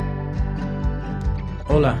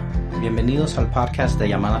Hola, bienvenidos al podcast de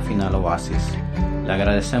Llamada Final Oasis. Le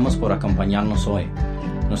agradecemos por acompañarnos hoy.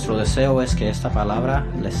 Nuestro deseo es que esta palabra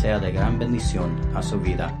le sea de gran bendición a su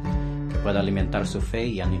vida, que pueda alimentar su fe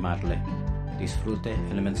y animarle. Disfrute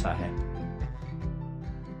el mensaje.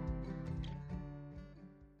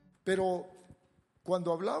 Pero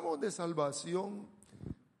cuando hablamos de salvación,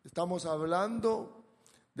 estamos hablando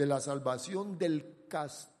de la salvación del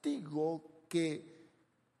castigo que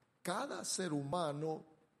cada ser humano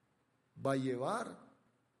va a llevar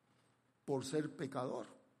por ser pecador.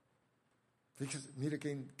 Fíjese, mire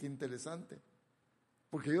qué interesante.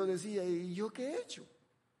 Porque yo decía, ¿y yo qué he hecho?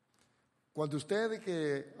 Cuando usted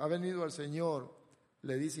que ha venido al Señor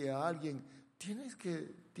le dice a alguien, tienes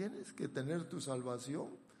que tener tu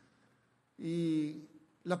salvación, y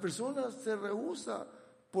la persona se rehúsa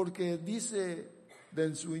porque dice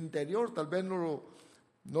en su interior, tal vez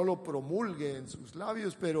no lo promulgue en sus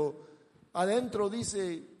labios, pero adentro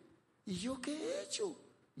dice, ¿y yo qué he hecho?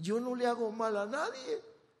 Yo no le hago mal a nadie.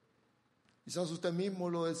 Quizás usted mismo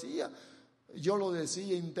lo decía, yo lo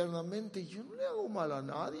decía internamente, yo no le hago mal a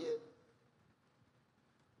nadie.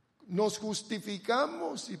 Nos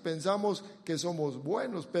justificamos y pensamos que somos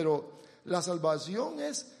buenos, pero la salvación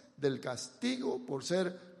es del castigo por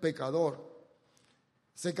ser pecador.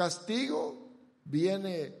 Ese castigo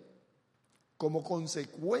viene como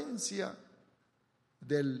consecuencia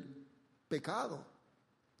del pecado.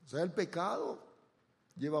 O sea, el pecado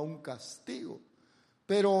lleva un castigo.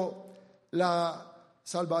 Pero la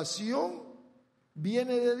salvación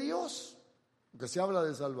viene de Dios, porque se habla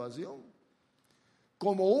de salvación,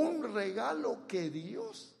 como un regalo que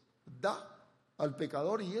Dios da al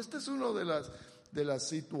pecador. Y esta es una de las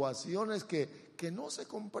situaciones que no se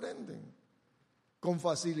comprenden con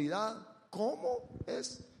facilidad. ¿Cómo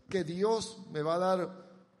es que Dios me va a dar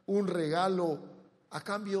un regalo a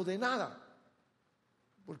cambio de nada?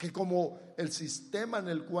 Porque como el sistema en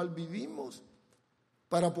el cual vivimos,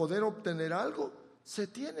 para poder obtener algo, se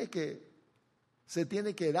tiene que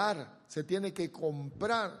dar, se tiene que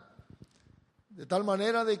comprar. De tal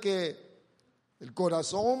manera de que el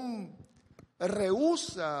corazón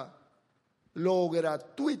rehúsa lo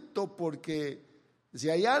gratuito, porque si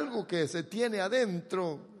hay algo que se tiene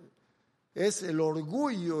adentro es el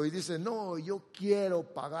orgullo, y dice, no, yo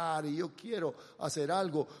quiero pagar y yo quiero hacer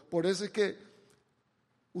algo. Por eso es que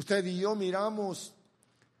usted y yo miramos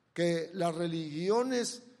que las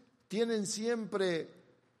religiones tienen siempre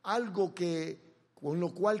algo con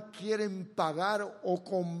lo cual quieren pagar o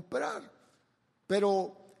comprar.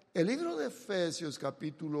 Pero el libro de Efesios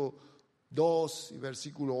capítulo 2 y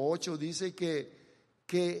versículo 8 dice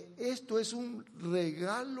que esto es un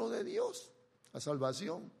regalo de Dios, la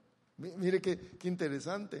salvación. Mire qué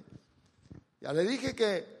interesante. Ya le dije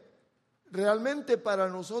que realmente para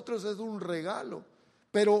nosotros es un regalo,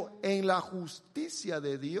 pero en la justicia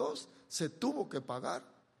de Dios se tuvo que pagar.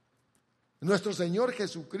 Nuestro Señor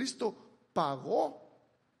Jesucristo pagó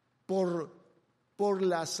por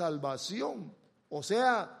la salvación. O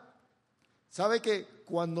sea, ¿sabe que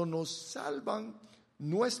cuando nos salvan,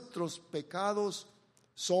 nuestros pecados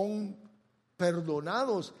son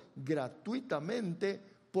perdonados gratuitamente,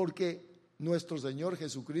 porque nuestro Señor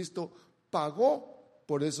Jesucristo pagó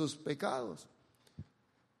por esos pecados?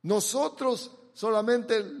 Nosotros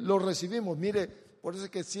solamente lo recibimos. Mire, por eso es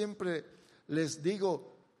que siempre les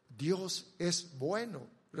digo, Dios es bueno.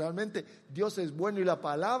 Realmente Dios es bueno, y la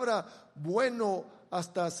palabra bueno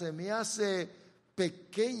hasta se me hace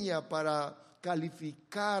pequeña para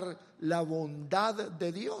calificar la bondad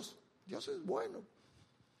de Dios. Dios es bueno.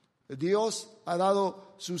 Dios ha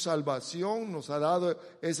dado su salvación, nos ha dado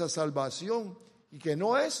esa salvación, y que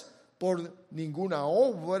no es por ninguna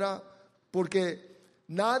obra, porque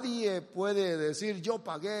nadie puede decir yo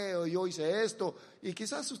pagué o yo hice esto. Y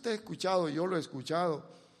quizás usted ha escuchado, yo lo he escuchado,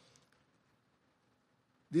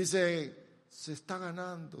 dice, se está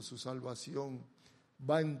ganando su salvación,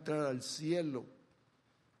 va a entrar al cielo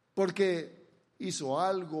porque hizo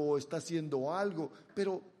algo o está haciendo algo.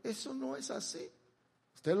 Pero eso no es así.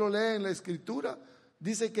 Usted lo lee en la Escritura,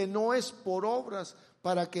 dice que no es por obras,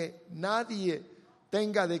 para que nadie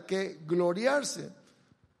tenga de qué gloriarse.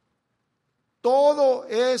 Todo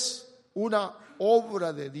es una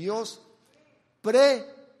obra de Dios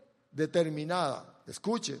predeterminada.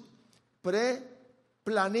 Escuche,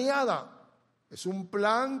 preplaneada. Es un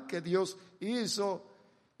plan que Dios hizo,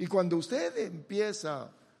 y cuando usted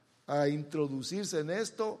empieza a introducirse en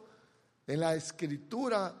esto, en la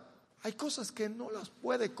Escritura, hay cosas que no las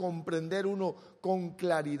puede comprender uno con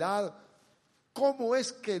claridad. ¿Cómo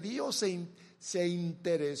es que Dios se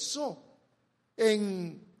interesó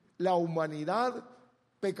en la humanidad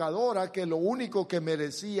pecadora que lo único que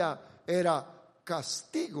merecía era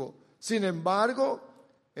castigo. Sin embargo,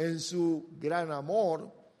 en su gran amor,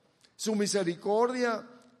 su misericordia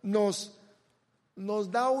nos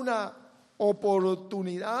da una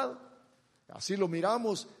oportunidad, así lo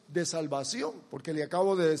miramos, de salvación, porque le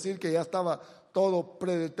acabo de decir que ya estaba todo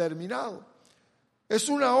predeterminado. Es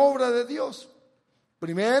una obra de Dios.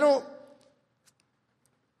 Primero,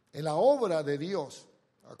 en la obra de Dios.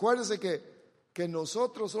 Acuérdense que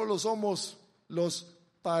nosotros solo somos los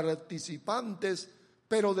participantes,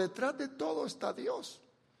 pero detrás de todo está Dios.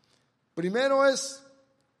 Primero es,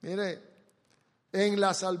 mire, en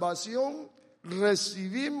la salvación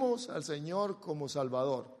recibimos al Señor como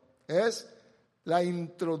Salvador. Es la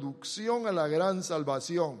introducción a la gran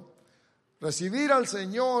salvación. Recibir al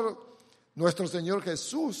Señor, nuestro Señor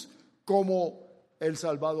Jesús, como el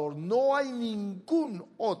Salvador. No hay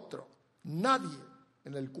ningún otro, nadie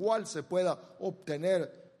en el cual se pueda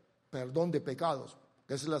obtener perdón de pecados,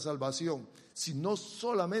 que es la salvación, sino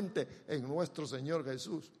solamente en nuestro Señor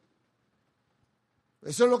Jesús.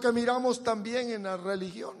 Eso es lo que miramos también en las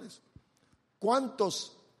religiones.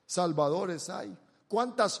 ¿Cuántos salvadores hay?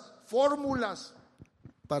 ¿Cuántas fórmulas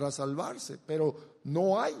para salvarse? Pero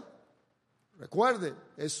no hay. Recuerde,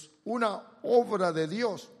 es una obra de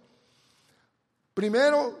Dios.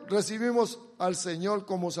 Primero recibimos al Señor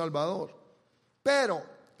como Salvador. Pero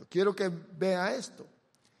yo quiero que vea esto,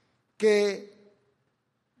 que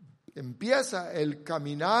empieza el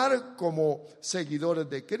caminar como seguidores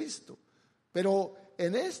de Cristo. Pero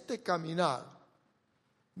en este caminar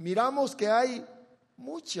miramos que hay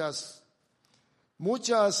muchas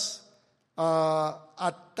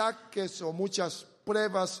ataques o muchas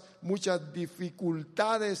pruebas, muchas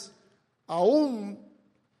dificultades, aún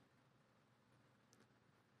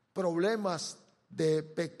problemas de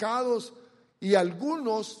pecados, y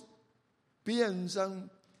algunos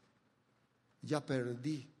piensan, ya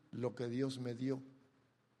perdí lo que Dios me dio,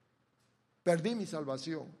 perdí mi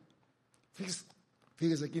salvación.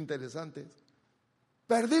 Fíjese qué interesante.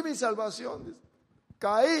 Perdí mi salvación,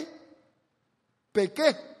 caí,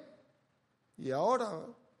 pequé, y ahora,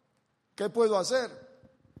 ¿qué puedo hacer?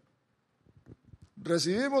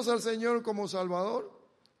 Recibimos al Señor como Salvador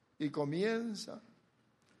y comienza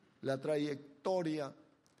la trayectoria,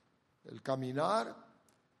 el caminar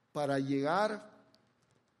para llegar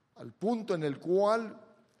al punto en el cual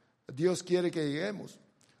Dios quiere que lleguemos.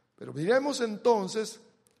 Pero miremos entonces,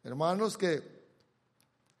 hermanos,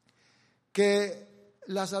 que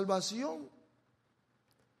la salvación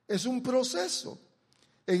es un proceso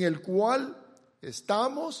en el cual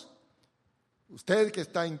estamos, usted que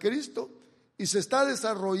está en Cristo, y se está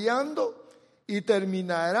desarrollando y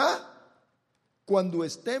terminará cuando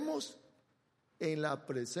estemos en la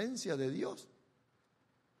presencia de Dios.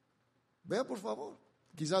 Vea por favor.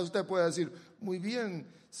 Quizás usted pueda decir, muy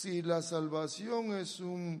bien, si la salvación es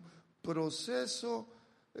un proceso,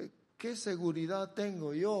 ¿qué seguridad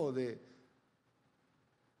tengo yo de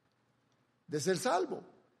ser salvo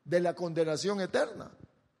de la condenación eterna?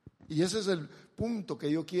 Y ese es el punto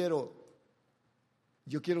que yo quiero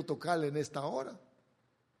tocarle en esta hora,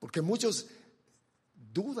 porque muchos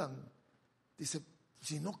dudan, dicen,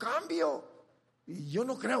 si no cambio, y yo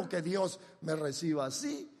no creo que Dios me reciba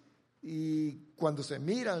así. Y cuando se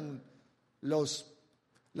miran las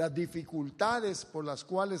dificultades por las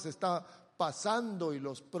cuales está pasando y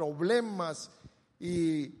los problemas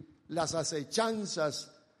y las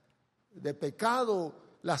acechanzas de pecado,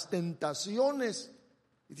 las tentaciones,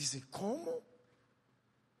 y dice, ¿cómo?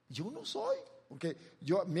 Yo no soy, porque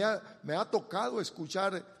me ha tocado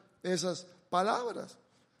escuchar esas palabras.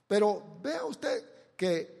 Pero vea usted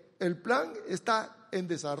que el plan está en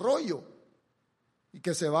desarrollo y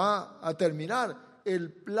que se va a terminar.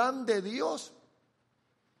 El plan de Dios.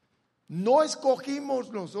 No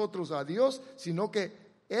escogimos nosotros a Dios, sino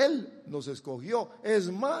que Él nos escogió.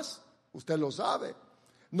 Es más, usted lo sabe,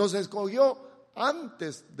 nos escogió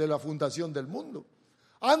antes de la fundación del mundo.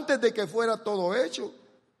 Antes de que fuera todo hecho,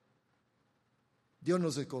 Dios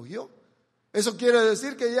nos escogió. Eso quiere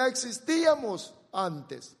decir que ya existíamos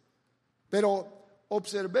antes. Pero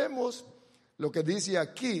observemos lo que dice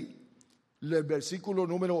aquí, el versículo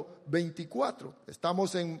número 24.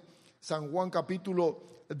 Estamos en San Juan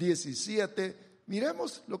capítulo 17.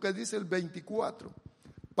 Miremos lo que dice el 24.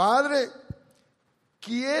 Padre,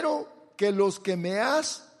 quiero que los que me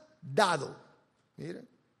has dado, mire,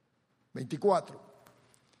 24,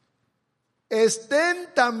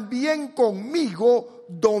 estén también conmigo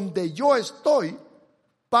donde yo estoy,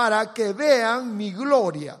 para que vean mi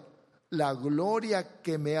gloria, la gloria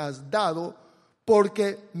que me has dado,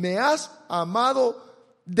 porque me has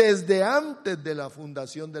amado desde antes de la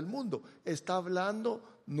fundación del mundo. Está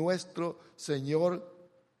hablando nuestro Señor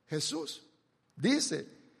Jesús. Dice,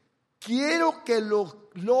 quiero que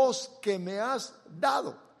los que me has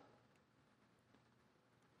dado.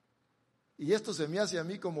 Y esto se me hace a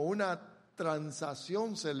mí como una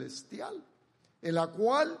transacción celestial, en la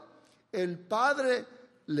cual el Padre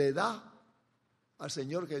le da al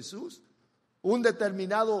Señor Jesús un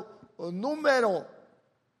determinado número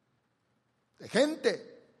de gente.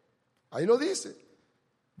 Ahí lo dice.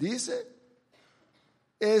 Dice,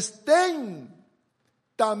 estén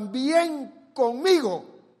también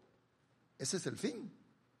conmigo. Ese es el fin,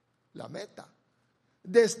 la meta,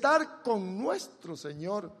 de estar con nuestro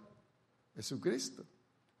Señor Jesucristo.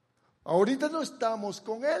 Ahorita no estamos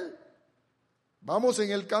con Él, vamos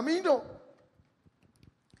en el camino.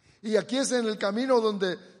 Y aquí es en el camino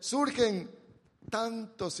donde surgen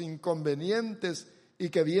tantos inconvenientes y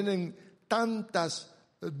que vienen tantas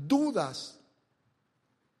dudas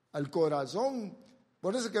al corazón.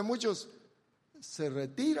 Por eso que muchos se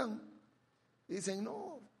retiran y dicen,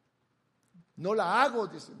 no la hago,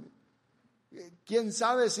 dicen, quién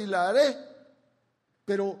sabe si la haré.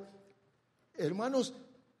 Pero, hermanos,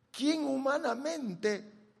 ¿quién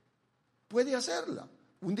humanamente puede hacerla?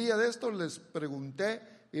 Un día de estos les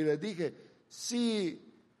pregunté y les dije,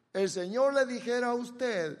 si el Señor le dijera a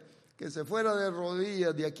usted que se fuera de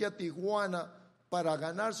rodillas de aquí a Tijuana para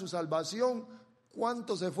ganar su salvación,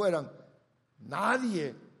 ¿cuántos se fueran?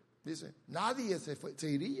 Nadie, dice, nadie se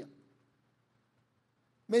iría.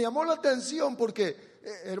 Me llamó la atención porque,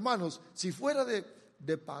 hermanos, si fuera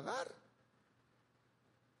de pagar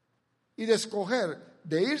y de escoger,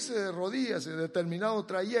 de irse de rodillas en determinado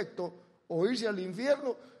trayecto o irse al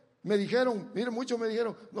infierno, muchos me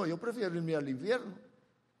dijeron, no, yo prefiero irme al infierno,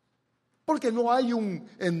 porque no hay un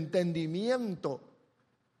entendimiento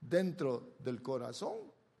dentro del corazón.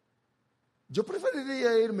 Yo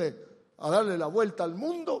preferiría irme a darle la vuelta al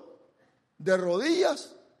mundo de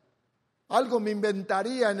rodillas. Algo me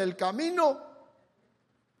inventaría en el camino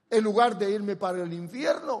en lugar de irme para el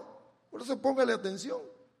infierno. Por eso póngale atención.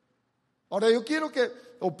 Ahora yo quiero que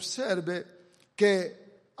observe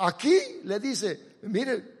que aquí le dice,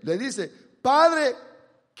 mire, le dice, Padre,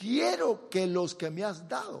 quiero que los que me has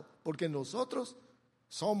dado, porque nosotros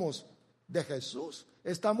somos de Jesús,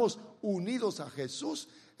 estamos unidos a Jesús.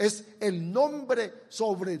 Es el nombre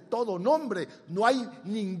sobre todo nombre. No hay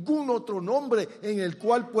ningún otro nombre en el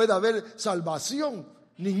cual pueda haber salvación.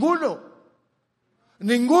 Ninguno.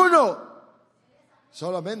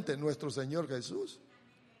 Solamente nuestro Señor Jesús.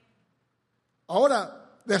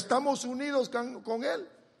 Ahora, estamos unidos con Él.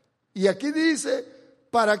 Y aquí dice,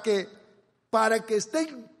 para que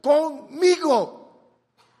estén conmigo.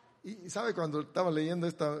 Y sabe, cuando estaba leyendo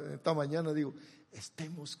esta mañana, digo,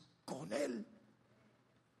 estemos con Él.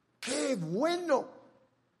 ¡Qué bueno!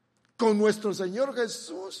 Con nuestro Señor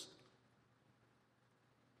Jesús.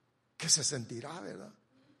 ¿Qué se sentirá, verdad?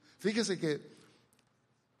 Fíjese que,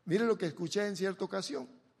 mire lo que escuché en cierta ocasión.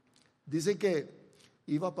 Dice que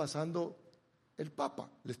iba pasando el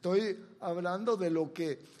Papa. Le estoy hablando de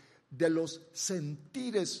los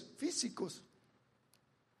sentires físicos.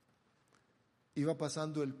 Iba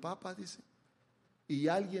pasando el Papa, dice, y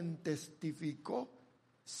alguien testificó,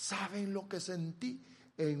 ¿saben lo que sentí?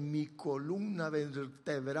 En mi columna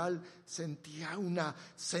vertebral sentía una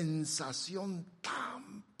sensación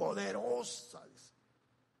tan poderosa.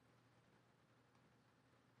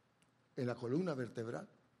 En la columna vertebral.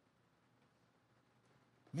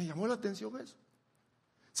 Me llamó la atención eso.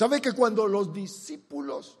 ¿Sabe que cuando los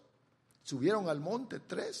discípulos subieron al monte,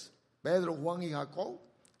 3, Pedro, Juan y Jacob,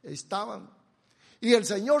 estaban, y el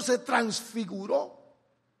Señor se transfiguró?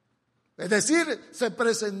 Es decir, se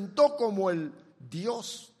presentó como el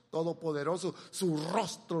Dios Todopoderoso, su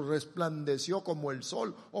rostro resplandeció como el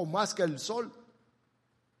sol, o más que el sol.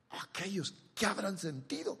 Aquellos que habrán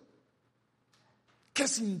sentido, ¿qué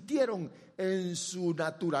sintieron en su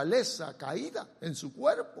naturaleza caída, en su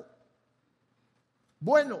cuerpo?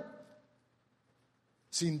 Bueno,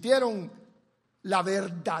 sintieron la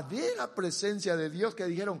verdadera presencia de Dios, que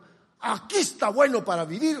dijeron, aquí está bueno para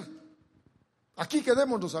vivir, aquí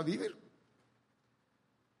quedémonos a vivir.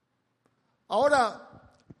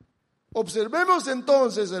 Ahora, observemos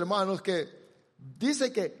entonces, hermanos, que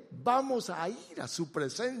dice que vamos a ir a su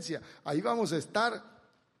presencia. Ahí vamos a estar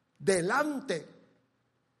delante,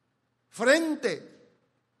 frente.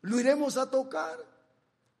 Lo iremos a tocar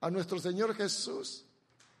a nuestro Señor Jesús,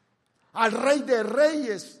 al Rey de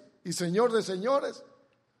Reyes y Señor de Señores.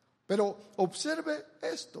 Pero observe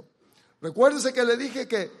esto. Recuérdese que le dije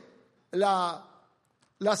que la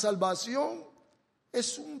salvación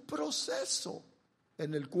es un proceso,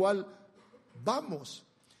 en el cual vamos.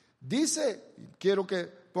 Dice, quiero que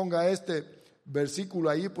ponga este versículo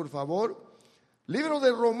ahí, por favor. Libro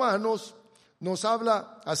de Romanos nos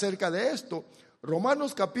habla acerca de esto.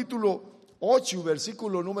 Romanos capítulo 8,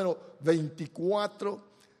 versículo número 24,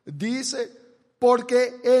 dice: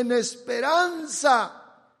 porque en esperanza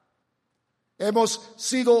hemos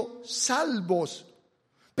sido salvos.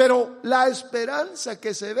 Pero la esperanza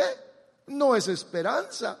que se ve no es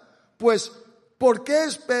esperanza. Pues, ¿por qué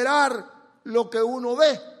esperar lo que uno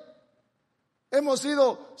ve? Hemos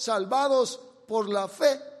sido salvados por la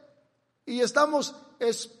fe y estamos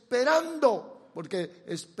esperando, porque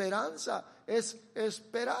esperanza es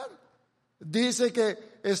esperar. Dice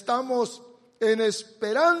que estamos en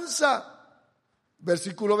esperanza.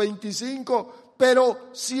 Versículo 25, pero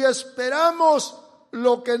si esperamos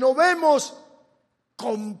lo que no vemos,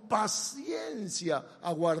 con paciencia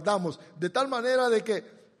aguardamos. De tal manera de que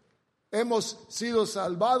hemos sido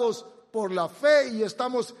salvados por la fe y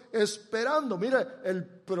estamos esperando. Mire el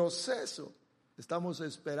proceso. Estamos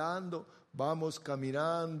esperando, vamos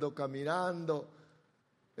caminando,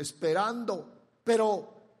 esperando.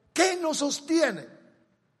 Pero, ¿qué nos sostiene?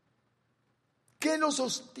 ¿Qué nos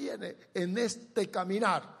sostiene en este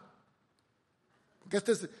caminar? Porque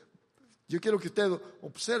yo quiero que usted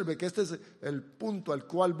observe que este es el punto al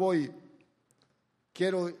cual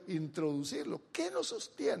quiero introducirlo. ¿Qué nos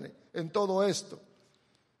sostiene en todo esto?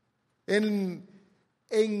 En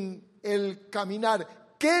el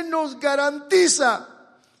caminar. ¿Qué nos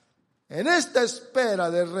garantiza en esta espera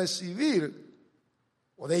de recibir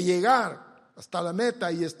o de llegar hasta la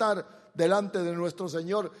meta y estar delante de nuestro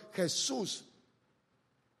Señor Jesús?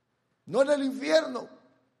 No en el infierno,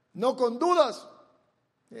 no con dudas,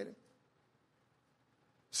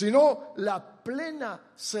 sino la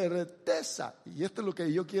plena certeza. Y esto es lo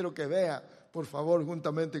que yo quiero que vea, por favor,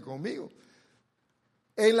 juntamente conmigo.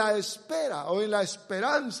 En la espera o en la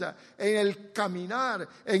esperanza, en el caminar,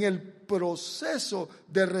 en el proceso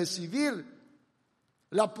de recibir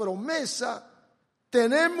la promesa,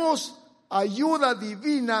 tenemos ayuda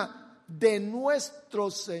divina de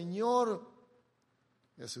nuestro Señor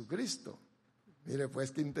Jesucristo. Mire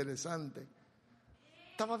pues qué interesante.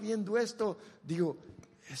 Estaba viendo esto, digo,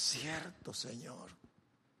 es cierto, Señor.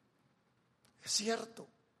 Es cierto.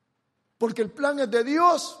 Porque el plan es de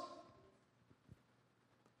Dios.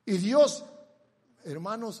 Y Dios,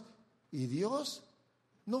 hermanos, y Dios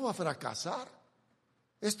no va a fracasar.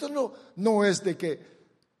 Esto no es de que...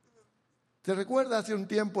 ¿Te recuerdas? Hace un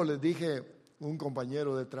tiempo les dije, un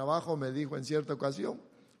compañero de trabajo me dijo en cierta ocasión,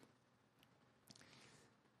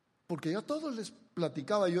 porque yo a todos les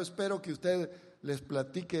platicaba, yo espero que usted les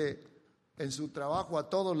platique en su trabajo, a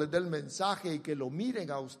todos les dé el mensaje y que lo miren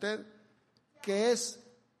a usted, que es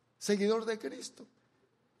seguidor de Cristo.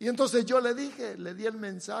 Y entonces yo le di el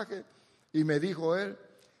mensaje y me dijo él,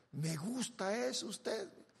 me gusta eso usted,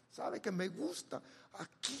 sabe que me gusta,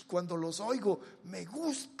 aquí cuando los oigo me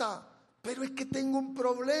gusta, pero es que tengo un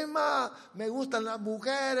problema, me gustan las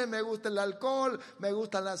mujeres, me gusta el alcohol, me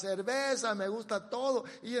gusta la cerveza, me gusta todo,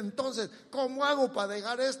 y entonces, ¿cómo hago para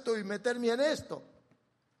dejar esto y meterme en esto?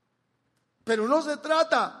 Pero no se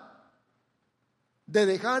trata de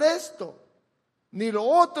dejar esto, ni lo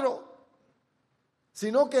otro,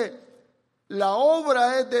 sino que la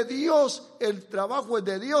obra es de Dios, el trabajo es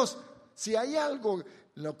de Dios. Si hay algo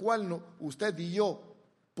en lo cual usted y yo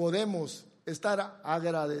podemos estar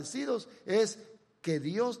agradecidos, es que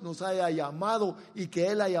Dios nos haya llamado y que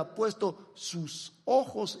Él haya puesto sus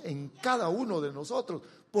ojos en cada uno de nosotros,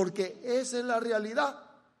 porque esa es la realidad,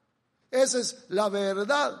 esa es la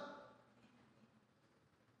verdad.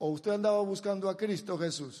 ¿O usted andaba buscando a Cristo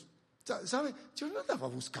Jesús? ¿Sabe? Yo no andaba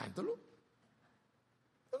buscándolo.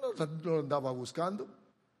 Yo no andaba buscando.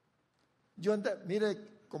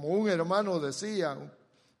 Mire, como un hermano decía, un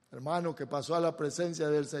hermano que pasó a la presencia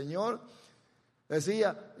del Señor,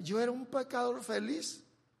 decía, yo era un pecador feliz.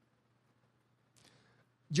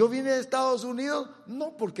 Yo vine a Estados Unidos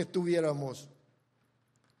no porque tuviéramos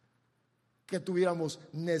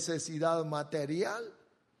necesidad material.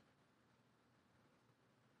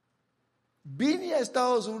 Vine a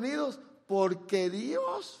Estados Unidos porque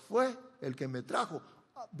Dios fue el que me trajo.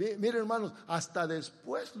 Miren, hermanos, hasta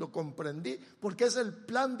después lo comprendí, porque es el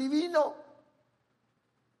plan divino.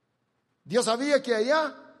 Dios sabía que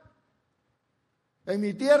allá, en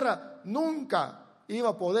mi tierra, nunca iba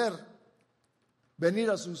a poder venir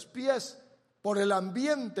a sus pies por el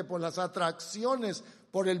ambiente, por las atracciones,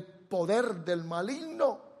 por el poder del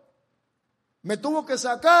maligno. Me tuvo que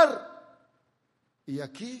sacar. Y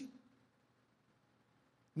aquí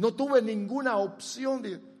no tuve ninguna opción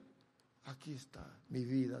de, aquí está, mi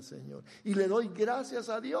vida, Señor. Y le doy gracias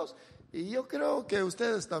a Dios. Y yo creo que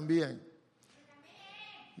ustedes también.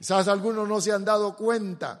 Quizás algunos no se han dado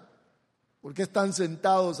cuenta porque están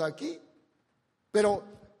sentados aquí. Pero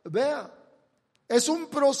vea, es un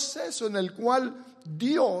proceso en el cual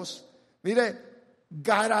Dios, mire,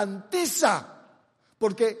 garantiza.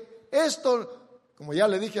 Porque esto, como ya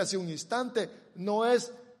le dije hace un instante, no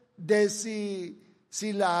es de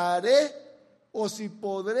si la haré o si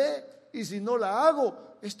podré y si no la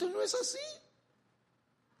hago. Esto no es así.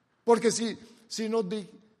 Porque si nos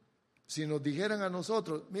dijeran a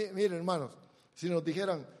nosotros, miren hermanos, si nos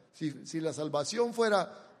dijeran, si la salvación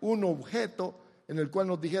fuera un objeto en el cual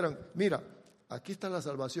nos dijeran, mira, aquí está la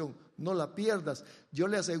salvación, no la pierdas. Yo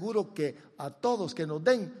le aseguro que a todos que nos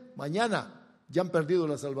den, mañana ya han perdido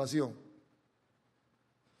la salvación.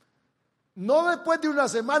 No después de una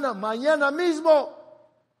semana, mañana mismo.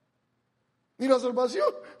 Y la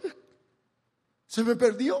salvación se me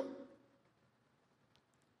perdió.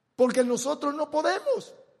 Porque nosotros no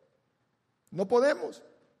podemos. No podemos.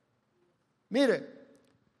 Mire,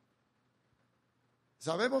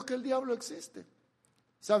 sabemos que el diablo existe.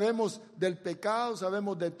 Sabemos del pecado,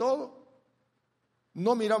 sabemos de todo.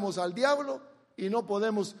 No miramos al diablo y no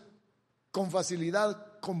podemos con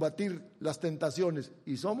facilidad combatir las tentaciones.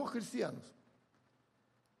 Y somos cristianos.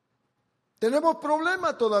 Tenemos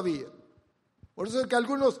problemas todavía. Por eso es que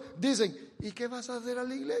algunos dicen, ¿y qué vas a hacer a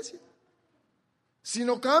la iglesia? Si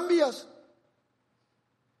no cambias.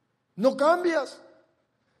 No cambias.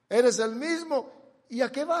 Eres el mismo. ¿Y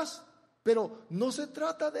a qué vas? Pero no se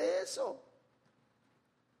trata de eso.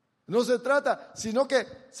 No se trata, sino que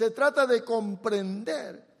se trata de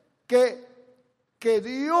comprender que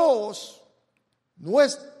Dios,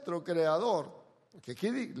 nuestro Creador, que aquí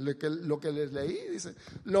lo que les leí, dice,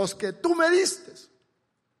 los que tú me diste,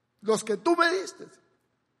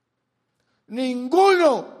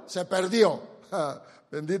 ninguno se perdió.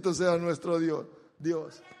 Bendito sea nuestro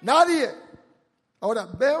Dios. Nadie. Ahora,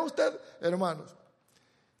 vea usted, hermanos,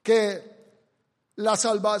 que la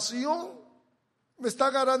salvación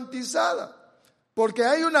está garantizada, porque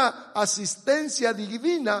hay una asistencia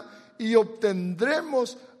divina y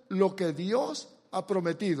obtendremos lo que Dios ha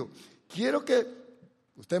prometido. Quiero que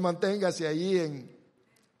usted manténgase ahí en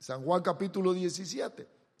San Juan capítulo 17.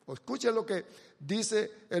 Escuche lo que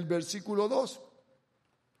dice el versículo 2.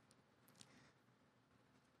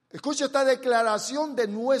 Escuche esta declaración de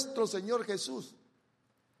nuestro Señor Jesús.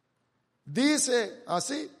 Dice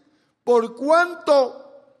así: por cuanto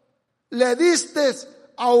le diste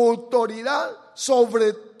autoridad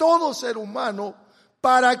sobre todo ser humano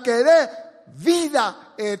para que dé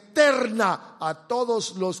vida eterna a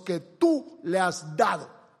todos los que tú le has dado.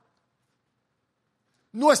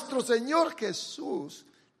 Nuestro Señor Jesús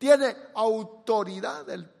tiene autoridad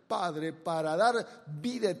del Padre para dar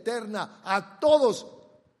vida eterna a todos.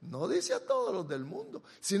 No dice a todos los del mundo,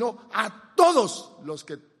 sino a todos los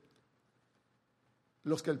que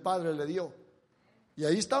el Padre le dio. Y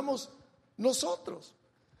ahí estamos nosotros.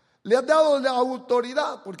 Le ha dado la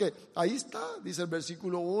autoridad, porque ahí está, dice el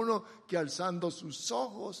versículo 1, que alzando sus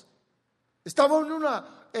ojos, estaba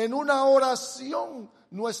en una oración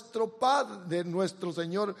nuestro Padre, nuestro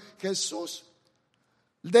Señor Jesús.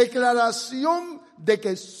 Declaración de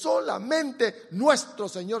que solamente nuestro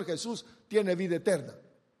Señor Jesús tiene vida eterna.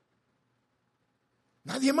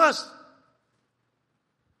 Nadie más.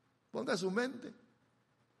 Ponga su mente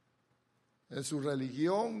en su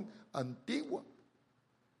religión antigua.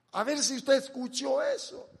 A ver si usted escuchó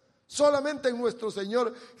eso. Solamente en nuestro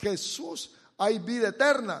Señor Jesús hay vida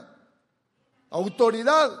eterna,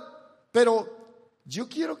 autoridad. Pero yo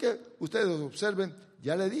quiero que ustedes observen,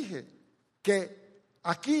 ya le dije, que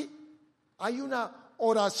aquí hay una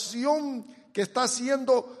oración que está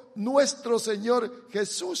haciendo nuestro Señor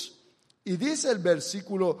Jesús. Y dice el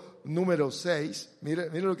versículo número 6,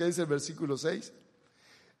 mire lo que dice el versículo 6.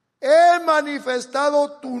 He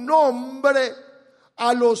manifestado tu nombre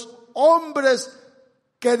a los hombres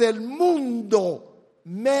que del mundo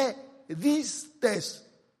me distes.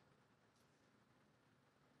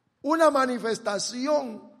 Una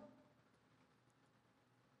manifestación,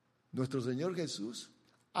 nuestro Señor Jesús,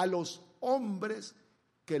 a los hombres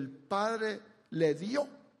que el Padre le dio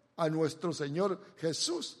a nuestro Señor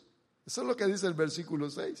Jesús. Eso es lo que dice el versículo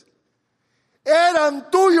 6. Eran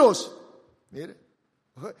tuyos. Mire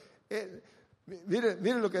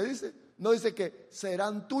lo que dice. No dice que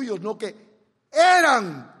serán tuyos, no que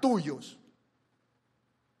eran tuyos.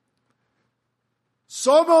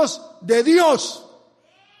 Somos de Dios.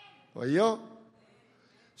 ¿Oyó?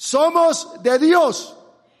 Somos de Dios.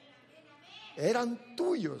 Eran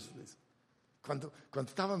tuyos. Cuando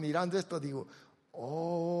estaba mirando esto, digo,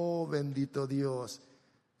 Oh, bendito Dios.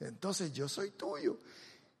 Entonces yo soy tuyo.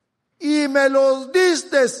 Y me los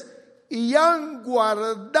diste y han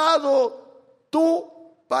guardado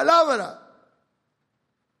tu palabra.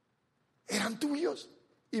 Eran tuyos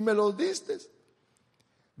y me los diste.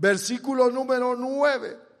 Versículo número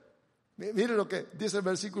 9. Mire lo que dice el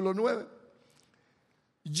versículo 9.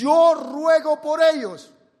 Yo ruego por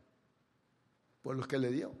ellos, por los que le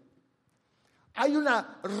dio. Hay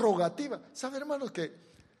una rogativa. ¿Sabe, hermanos, que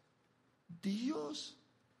Dios,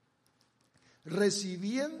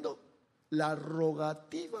 recibiendo la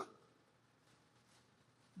rogativa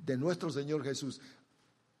de nuestro Señor Jesús?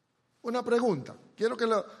 Una pregunta, quiero que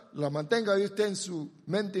la mantenga usted en su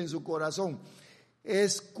mente y en su corazón.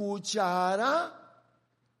 ¿Escuchará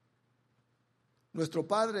nuestro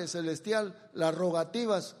Padre Celestial las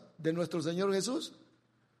rogativas de nuestro Señor Jesús?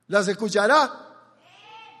 ¿Las escuchará?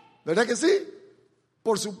 ¿Verdad que sí?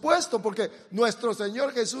 Por supuesto, porque nuestro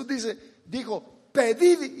Señor Jesús dijo,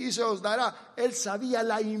 pedid y se os dará. Él sabía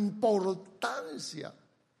la importancia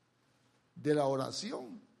de la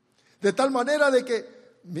oración. De tal manera de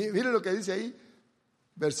que, mire lo que dice ahí,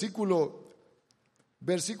 versículo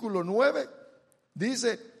 9,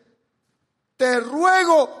 dice, te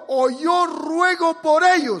ruego o yo ruego por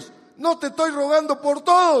ellos. No te estoy rogando por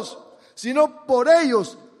todos, sino por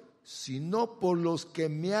ellos, sino por los que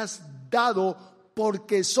me has dado,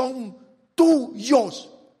 porque son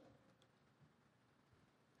tuyos.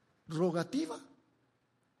 Rogativa.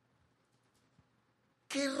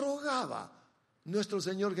 ¿Qué rogaba nuestro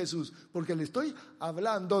Señor Jesús? Porque le estoy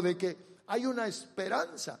hablando de que hay una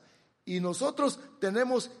esperanza y nosotros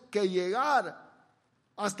tenemos que llegar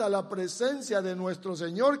hasta la presencia de nuestro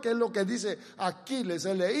Señor, que es lo que dice aquí, les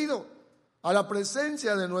he leído, a la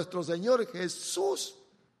presencia de nuestro Señor Jesús.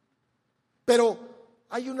 Pero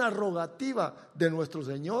hay una rogativa de nuestro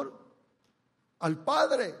Señor al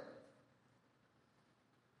Padre.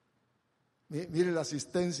 Mire la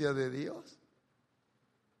asistencia de Dios.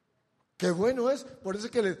 Qué bueno es. Por eso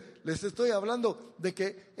es que les estoy hablando de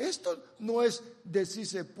que esto no es de si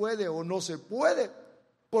se puede o no se puede.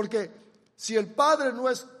 Porque si el Padre no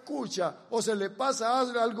escucha o se le pasa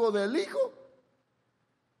algo del Hijo,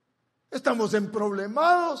 estamos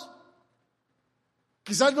emproblemados.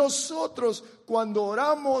 Quizás nosotros cuando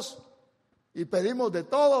oramos y pedimos de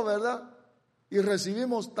todo, ¿verdad? Y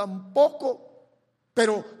recibimos tan poco,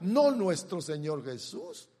 pero no nuestro Señor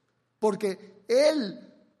Jesús, porque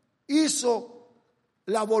Él hizo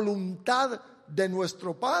la voluntad de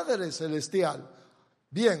nuestro Padre Celestial.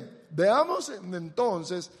 Bien, veamos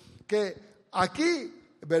entonces que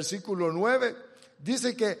aquí, versículo 9,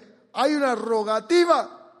 dice que hay una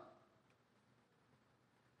rogativa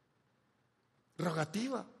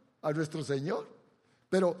a nuestro Señor.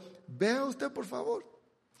 Pero vea usted, por favor,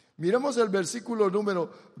 miremos el versículo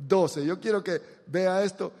número 12. Yo quiero que vea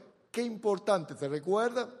esto, qué importante. ¿Se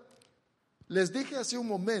recuerda? Les dije hace un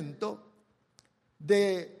momento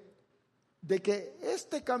de que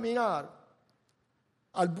este caminar,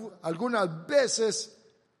 algunas veces,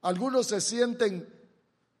 algunos se sienten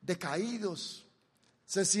decaídos,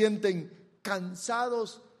 se sienten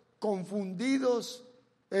cansados, confundidos.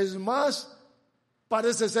 Es más,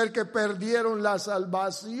 parece ser que perdieron la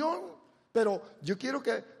salvación, pero yo quiero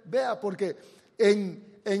que vea, porque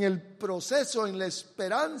en el proceso, en la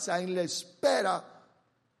esperanza, en la espera,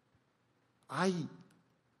 hay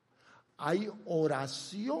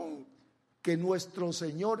oración que nuestro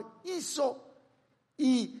Señor hizo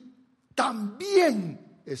y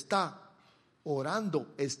también está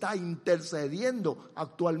orando, está intercediendo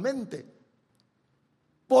actualmente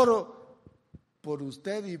por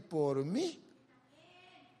usted y por mí.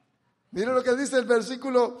 Mire lo que dice el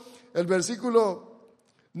versículo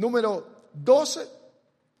número 12.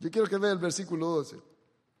 Yo quiero que vea el versículo 12.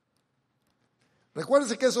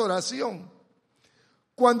 Recuérdense que es oración.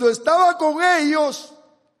 Cuando estaba con ellos,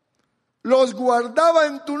 los guardaba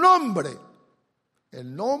en tu nombre,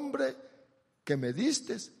 el nombre que me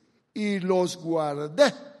diste, y los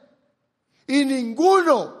guardé. Y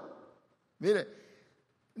ninguno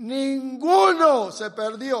se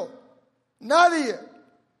perdió. Nadie.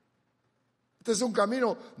 Este es un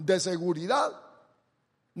camino de seguridad,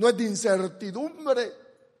 no es de incertidumbre,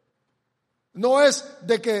 no es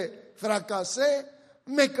de que fracasé,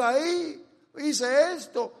 me caí, hice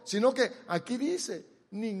esto, sino que aquí dice,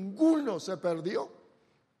 ninguno se perdió.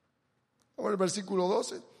 Ahora el versículo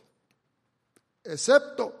 12,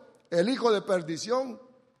 excepto el hijo de perdición,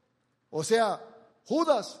 o sea,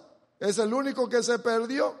 Judas es el único que se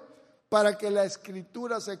perdió para que la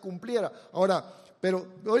escritura se cumpliera. Ahora, pero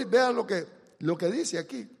hoy vean lo que dice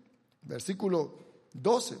aquí, versículo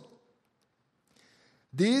 12.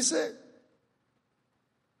 Dice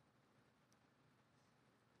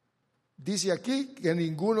aquí que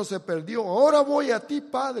ninguno se perdió. Ahora voy a ti,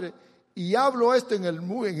 Padre, y hablo esto en el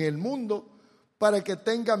mundo para que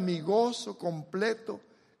tenga mi gozo completo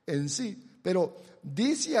en sí. Pero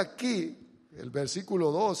dice aquí, el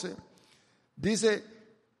versículo 12, dice,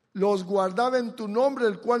 los guardaba en tu nombre,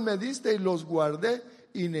 el cual me diste, y los guardé,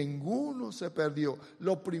 y ninguno se perdió.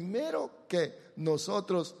 Lo primero que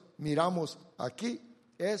nosotros miramos aquí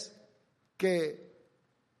es que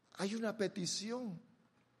hay una petición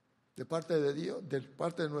de parte de Dios, de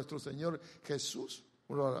parte de nuestro Señor Jesús,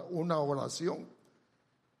 una oración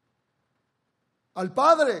al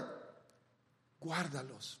Padre: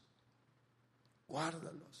 guárdalos,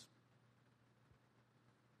 guárdalos.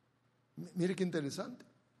 Mire qué interesante.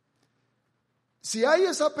 Si hay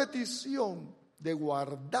esa petición de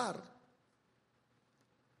guardar,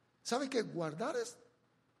 ¿sabe que guardar es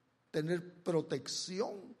tener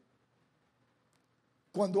protección?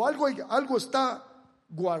 Cuando algo está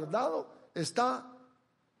guardado, está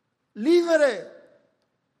libre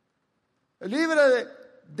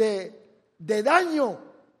de daño.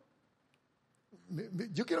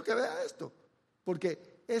 Yo quiero que vea esto,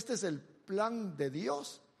 porque este es el plan de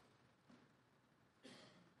Dios.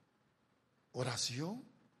 Oración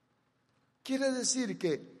quiere decir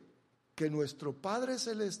que nuestro Padre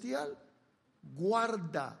Celestial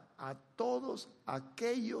guarda a todos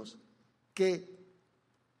aquellos que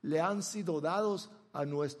le han sido dados a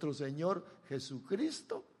nuestro Señor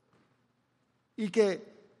Jesucristo, y que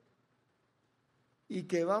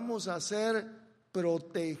vamos a ser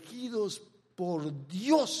protegidos por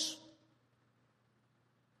Dios.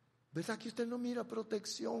 ¿Verdad que usted no mira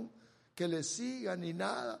protección que le siga ni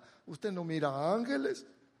nada? Usted no mira ángeles,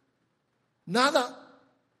 nada.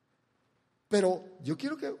 Pero yo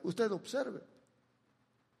quiero que usted observe,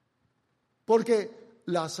 porque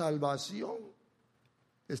la salvación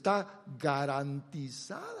está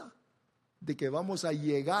garantizada de que vamos a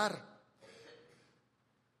llegar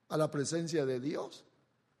a la presencia de Dios,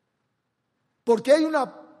 porque hay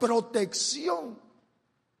una protección,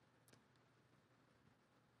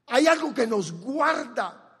 hay algo que nos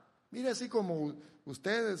guarda. Mire, así como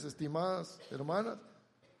ustedes, estimadas hermanas,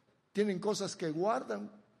 tienen cosas que guardan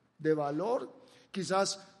de valor,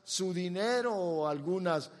 quizás su dinero o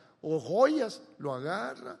algunas o joyas, lo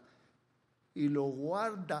agarra y lo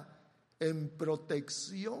guarda en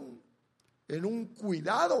protección, en un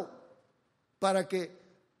cuidado, para que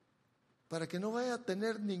no vaya a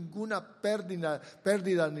tener ninguna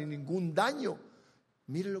pérdida ni ningún daño.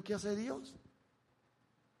 Mire lo que hace Dios.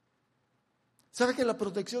 ¿Sabe que la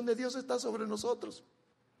protección de Dios está sobre nosotros?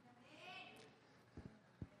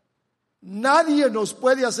 Nadie nos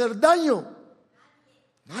puede hacer daño.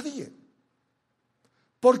 Nadie.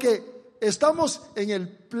 Porque estamos en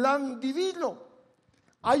el plan divino.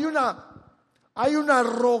 Hay una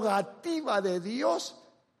rogativa de Dios.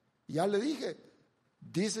 Ya le dije,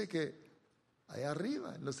 dice que allá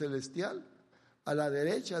arriba, en lo celestial, a la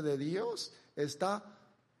derecha de Dios, está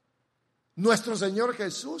nuestro Señor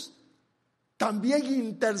Jesús, también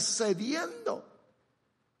intercediendo.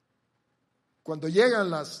 Cuando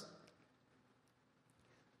llegan las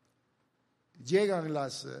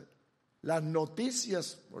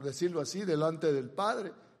noticias, por decirlo así, delante del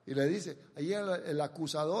Padre, y le dice, ahí el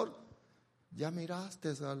acusador: ya miraste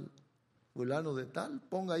al fulano de tal,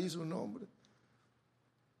 ponga ahí su nombre.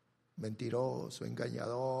 Mentiroso,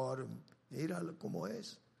 engañador, míralo cómo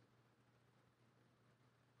es.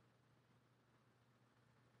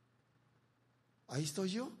 Ahí estoy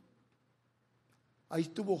yo. Ahí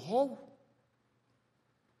estuvo Job.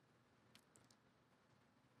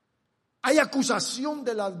 Hay acusación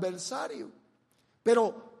del adversario,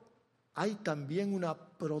 pero hay también una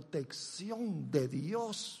protección de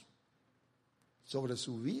Dios sobre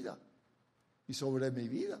su vida y sobre mi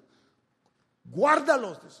vida.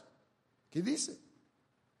 Guárdalos. ¿Qué dice?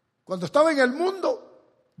 Cuando estaba en el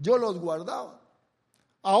mundo, yo los guardaba.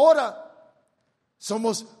 Ahora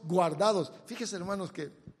somos guardados. Fíjese, hermanos,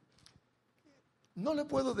 que no le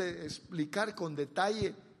puedo explicar con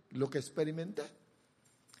detalle lo que experimenté,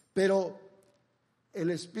 pero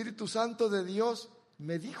el Espíritu Santo de Dios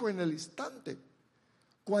me dijo en el instante,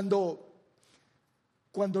 cuando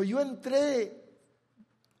yo entré,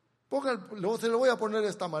 se lo voy a poner de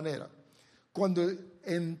esta manera, cuando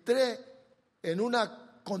entré en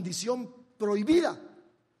una condición prohibida,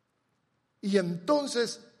 y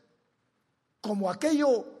entonces, como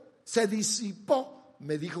aquello se disipó,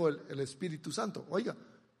 me dijo el Espíritu Santo: oiga,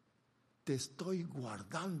 te estoy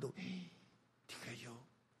guardando. Dije yo,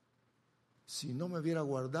 si no me hubiera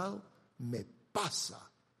guardado, me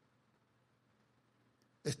pasa.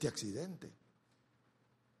 este accidente.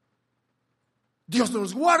 Dios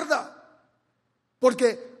nos guarda,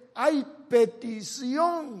 porque hay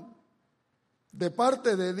petición de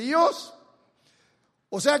parte de Dios.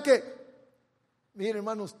 O sea que, miren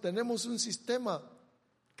hermanos, tenemos un sistema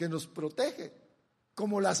que nos protege,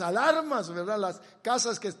 como las alarmas, ¿verdad? Las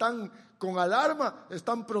casas que están con alarma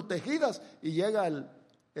están protegidas y llega el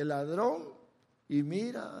ladrón y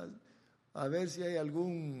mira a ver si hay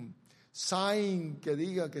algún sign que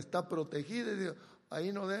diga que está protegida y digo,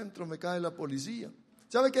 ahí no dentro me cae la policía.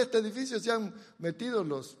 ¿Sabe que este edificio se han metido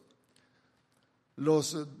los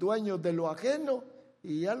dueños de lo ajeno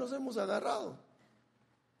y ya los hemos agarrado?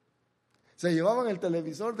 Se llevaban el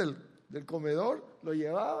televisor del comedor, lo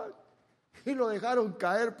llevaban y lo dejaron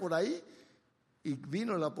caer por ahí y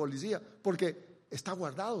vino la policía porque está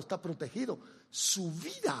guardado, está protegido, su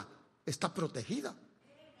vida está protegida.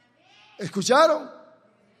 ¿Escucharon?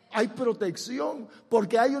 Hay protección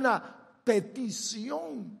porque hay una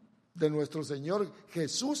petición de nuestro Señor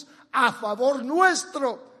Jesús a favor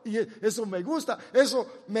nuestro. Y eso me gusta,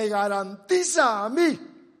 eso me garantiza a mí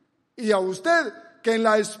y a usted que en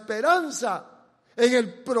la esperanza, en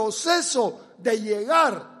el proceso de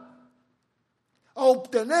llegar a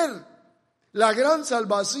obtener la gran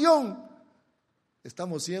salvación,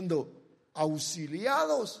 estamos siendo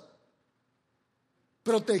auxiliados,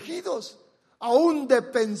 protegidos, aún de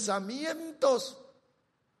pensamientos,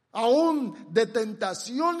 aún de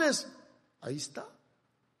tentaciones. Ahí está.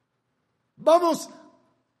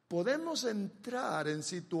 Podemos entrar en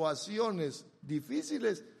situaciones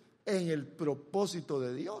difíciles en el propósito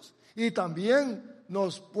de Dios y también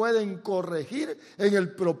nos pueden corregir en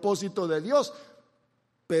el propósito de Dios,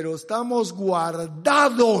 pero estamos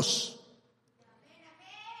guardados.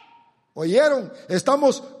 ¿Oyeron?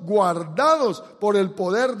 Estamos guardados por el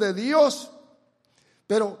poder de Dios.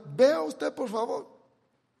 Pero vea usted, por favor,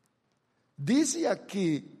 dice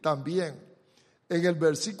aquí también en el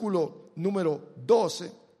versículo número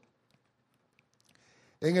 12,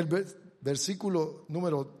 en el versículo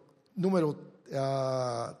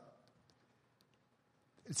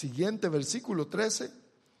el siguiente versículo 13,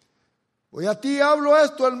 hoy a ti hablo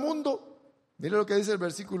esto al mundo. Mire lo que dice el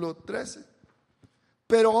versículo 13.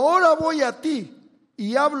 Pero ahora voy a ti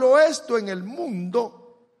y hablo esto en el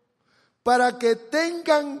mundo para que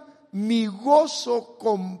tengan mi gozo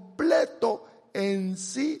completo en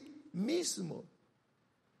sí mismo.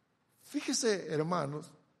 Fíjese,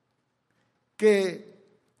 hermanos, que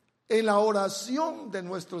en la oración de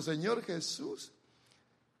nuestro Señor Jesús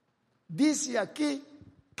dice aquí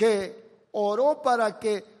que oró para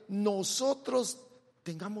que nosotros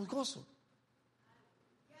tengamos gozo.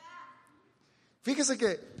 Fíjese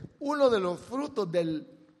que uno de los frutos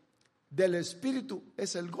del Espíritu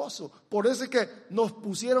es el gozo. Por eso es que nos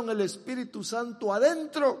pusieron el Espíritu Santo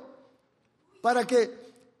adentro, para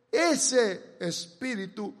que ese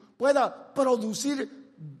Espíritu pueda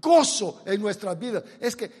producir gozo en nuestras vidas.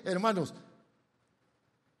 Es que, hermanos,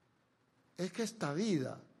 es que esta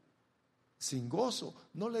vida sin gozo,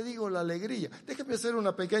 no le digo la alegría. Déjeme hacer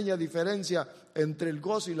una pequeña diferencia entre el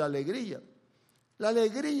gozo y la alegría. La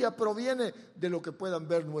alegría proviene de lo que puedan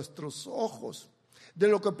ver nuestros ojos, de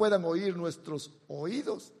lo que puedan oír nuestros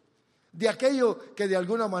oídos, de aquello que de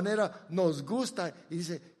alguna manera nos gusta y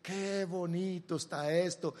dice, qué bonito está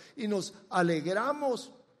esto, y nos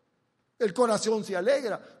alegramos, el corazón se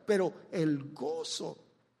alegra, pero el gozo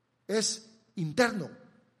es interno,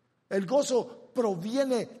 el gozo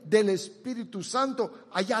proviene del Espíritu Santo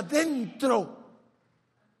allá adentro,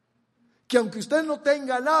 que aunque usted no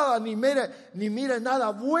tenga nada, ni mire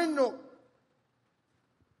nada bueno.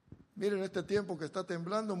 Miren, este tiempo que está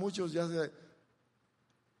temblando, muchos ya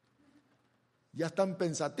están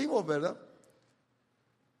pensativos, ¿verdad?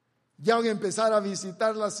 Ya van a empezar a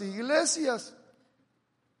visitar las iglesias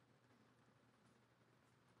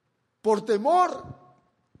por temor.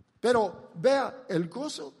 Pero vea, el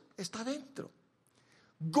gozo está dentro.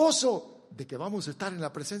 Gozo de que vamos a estar en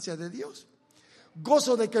la presencia de Dios.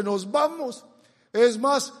 Gozo de que nos vamos. Es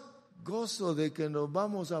más, gozo de que nos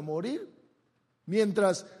vamos a morir.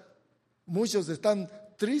 Mientras muchos están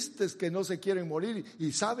tristes que no se quieren morir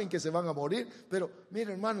y saben que se van a morir. Pero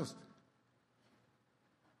miren, hermanos,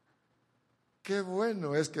 qué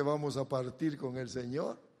bueno es que vamos a partir con el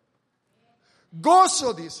Señor.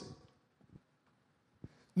 Gozo, dice.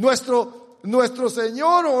 Nuestro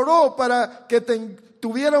Señor oró para que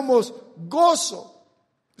tuviéramos gozo.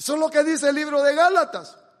 Eso es lo que dice el libro de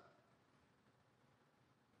Gálatas.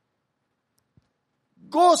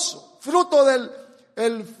 Gozo,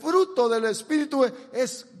 el fruto del Espíritu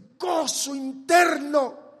es gozo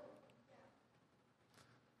interno.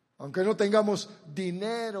 aunque no tengamos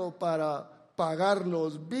dinero para pagar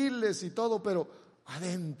los biles y todo, pero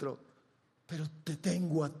adentro, pero te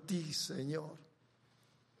tengo a ti, Señor.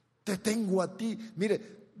 Te tengo a ti.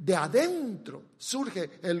 Mire, de adentro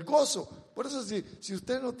surge el gozo. Por eso si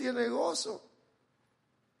usted no tiene gozo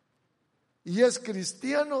y es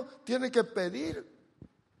cristiano, tiene que pedir,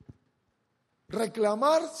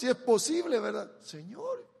 reclamar si es posible, ¿verdad?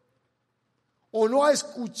 Señor, o no ha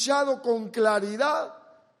escuchado con claridad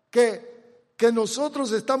que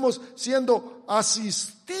nosotros estamos siendo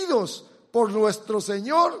asistidos por nuestro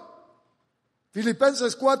Señor.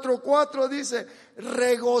 Filipenses 4:4 dice,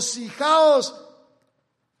 regocijaos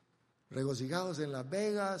en Las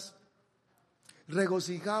Vegas,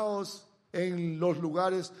 regocijaos en los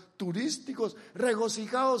lugares turísticos,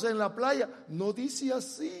 regocijaos en la playa. No dice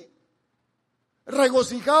así.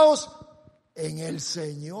 Regocijaos en el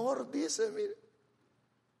Señor, dice, mire.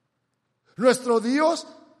 Nuestro Dios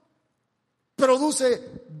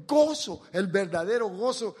produce gozo, el verdadero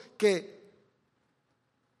gozo que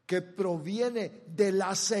proviene de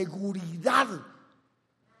la seguridad,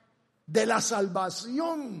 de la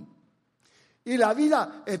salvación y la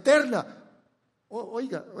vida eterna.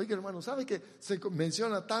 Oiga, hermano, ¿sabe que se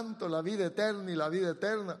menciona tanto la vida eterna y la vida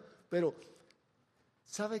eterna? Pero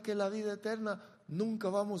 ¿sabe que la vida eterna nunca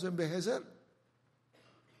vamos a envejecer?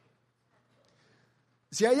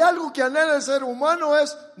 Si hay algo que anhela el ser humano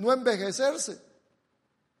es no envejecerse.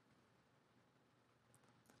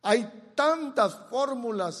 Hay tantas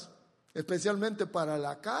fórmulas, especialmente para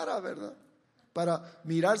la cara, ¿verdad? Para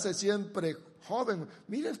mirarse siempre joven.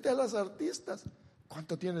 Mire usted a las artistas.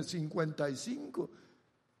 ¿Cuánto tiene? 55.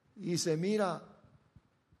 Y se mira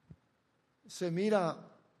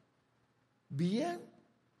bien.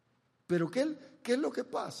 Pero ¿qué es lo que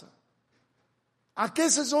pasa? ¿A qué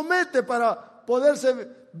se somete para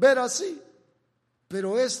poderse ver así?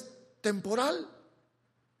 Pero es temporal.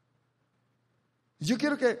 Yo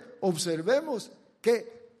quiero que observemos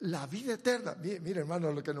que la vida eterna, mire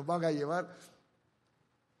hermano, lo que nos van a llevar,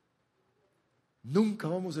 nunca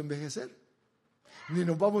vamos a envejecer, ni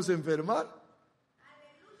nos vamos a enfermar.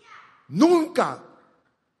 ¡Aleluya! Nunca.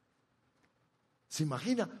 ¿Se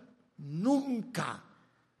imagina? Nunca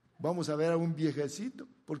vamos a ver a un viejecito,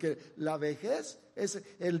 porque la vejez es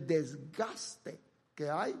el desgaste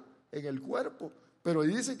que hay en el cuerpo, pero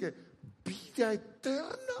dice que vida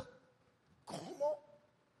eterna. ¿Cómo?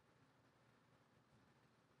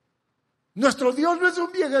 Nuestro Dios no es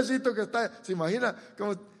un viejecito que está, ¿se imagina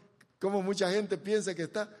cómo mucha gente piensa que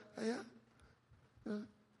está allá,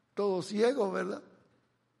 todo ciego, ¿verdad?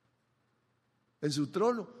 En su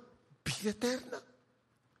trono, vida eterna.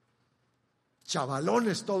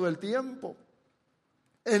 Chavalones todo el tiempo,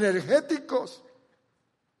 energéticos,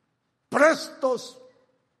 prestos,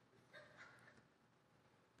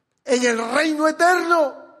 en el reino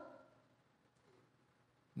eterno.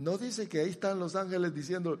 No dice que ahí están los ángeles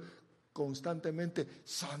diciendo constantemente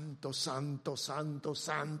santo, santo, santo,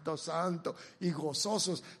 santo, santo, y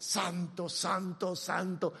gozosos, santo, santo,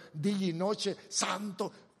 santo, día y noche,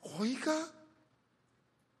 santo. Oiga,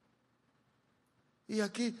 y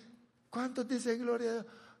aquí, ¿cuántos dicen gloria a Dios?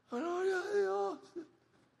 Gloria a Dios.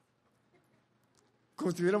 Como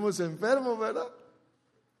si estuviéramos enfermos, ¿verdad?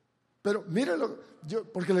 Pero mírenlo,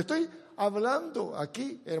 porque le estoy hablando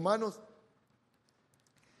aquí, hermanos,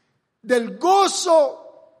 del gozo.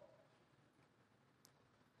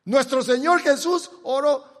 Nuestro Señor Jesús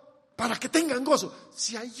oró para que tengan gozo.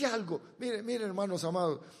 Si hay algo, miren hermanos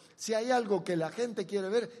amados, si hay algo que la gente quiere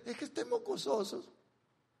ver, es que estemos gozosos.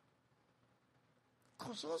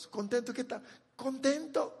 Gozoso, contento, ¿qué tal?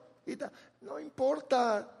 Contento, ¿qué tal? No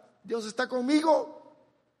importa, Dios está conmigo,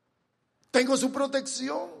 tengo su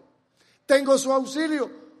protección, tengo su auxilio.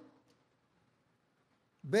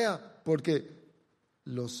 Vea, porque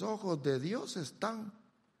los ojos de Dios están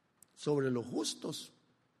sobre los justos.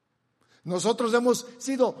 Nosotros hemos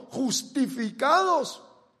sido justificados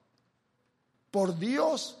por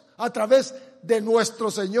Dios a través de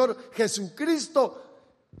nuestro Señor Jesucristo.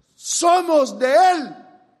 Somos de Él.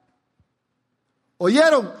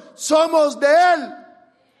 ¿Oyeron? Somos de Él.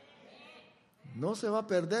 No se va a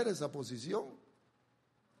perder esa posición.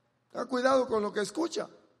 Tenga cuidado con lo que escucha.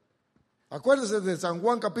 Acuérdese de San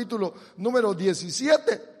Juan capítulo número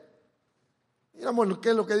 17. Miramos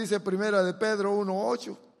qué es lo que dice primera de Pedro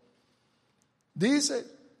 1:8.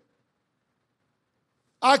 Dice: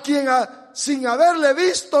 a quien sin haberle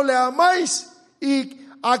visto le amáis, y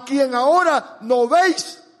a quien ahora no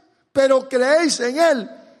veis, pero creéis en Él,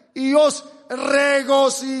 y os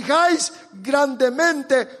regocijáis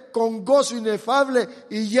grandemente con gozo inefable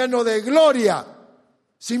y lleno de gloria,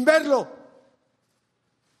 sin verlo.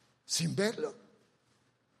 sin verlo.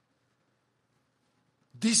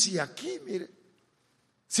 Dice aquí, mire,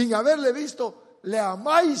 sin haberle visto, le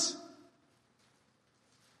amáis.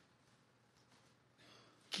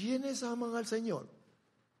 ¿Quiénes aman al Señor?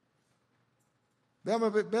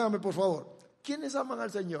 Véame por favor. ¿Quiénes aman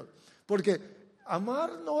al Señor? Porque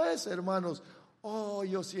amar no es, hermanos, oh,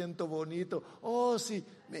 yo siento bonito, oh, sí.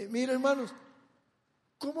 Mire, hermanos,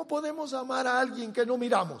 ¿cómo podemos amar a alguien que no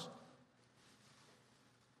miramos?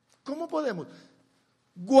 ¿Cómo podemos?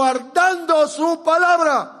 Guardando su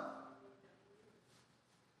palabra.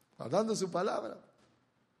 Guardando su palabra.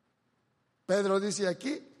 Pedro dice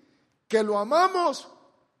aquí que lo amamos,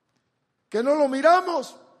 que no lo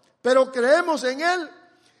miramos, pero creemos en Él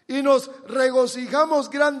y nos regocijamos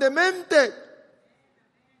grandemente.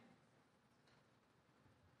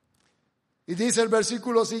 Y dice el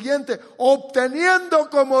versículo siguiente, obteniendo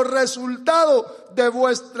como resultado de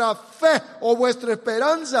vuestra fe o vuestra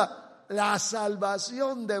esperanza la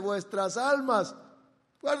salvación de vuestras almas.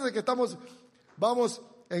 Recuerden que vamos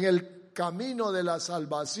en el camino de la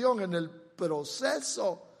salvación, en el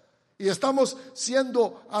proceso, y estamos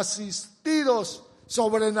siendo asistidos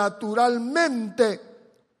sobrenaturalmente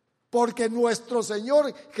porque nuestro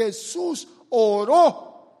Señor Jesús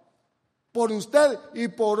oró por usted y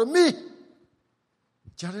por mí.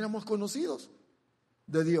 Ya éramos conocidos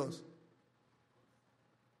de Dios.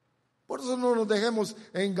 Por eso no nos dejemos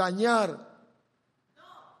engañar,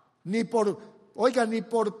 ni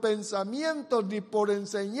por pensamientos, ni por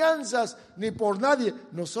enseñanzas, ni por nadie.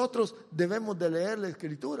 Nosotros debemos de leer la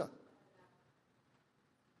Escritura.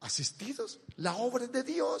 Asistidos, la obra es de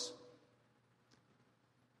Dios.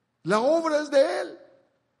 La obra es de Él.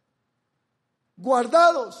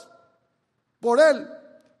 Guardados por Él.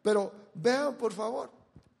 Pero vean por favor.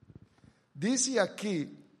 Dice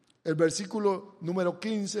aquí el versículo número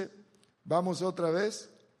 15. Vamos otra vez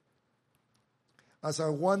a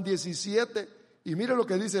San Juan 17. Y mire lo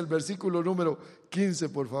que dice el versículo número 15,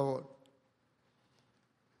 por favor.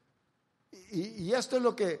 Y esto es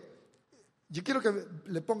lo que yo quiero que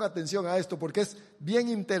le ponga atención a esto, porque es bien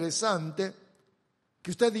interesante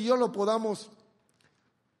que usted y yo lo podamos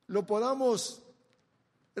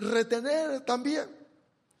retener también.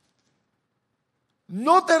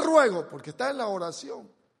 No te ruego, porque está en la oración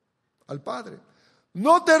al Padre,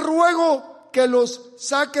 no te ruego que los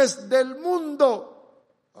saques del mundo.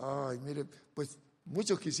 Ay, mire, pues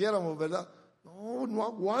muchos quisiéramos, ¿verdad? No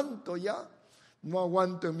aguanto ya. No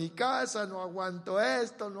aguanto en mi casa, no aguanto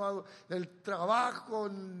esto, no hago el trabajo,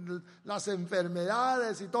 las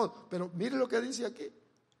enfermedades y todo. Pero mire lo que dice aquí.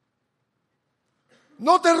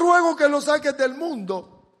 No te ruego que los saques del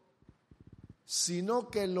mundo, sino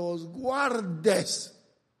que los guardes.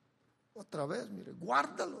 Otra vez, mire,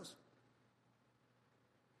 guárdalos.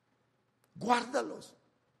 Guárdalos.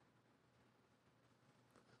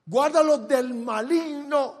 Guárdalos del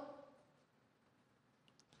maligno.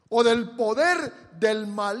 O del poder del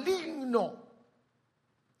maligno.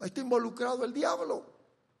 Ahí está involucrado el diablo.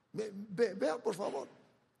 Vean por favor.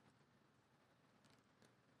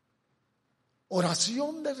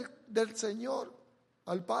 Oración del Señor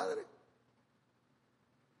al Padre.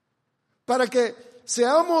 Para que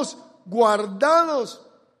seamos guardados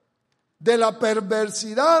de la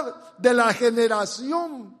perversidad, de la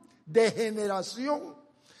generación,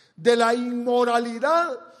 de la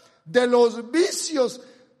inmoralidad, de los vicios,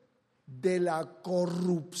 de la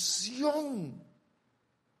corrupción.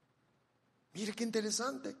 Mire qué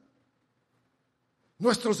interesante.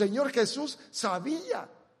 Nuestro Señor Jesús sabía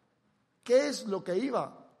qué es lo que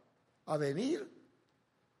iba a venir.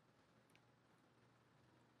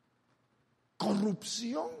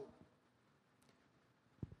 Corrupción.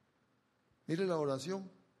 Mire la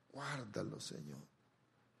oración. Guárdalos, Señor.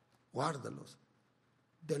 Guárdalos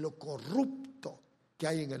de lo corrupto que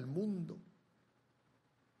hay en el mundo.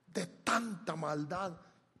 De tanta maldad,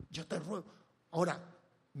 yo te ruego. Ahora,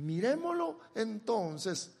 miremoslo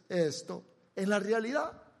entonces esto en la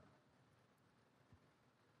realidad.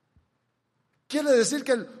 Quiere decir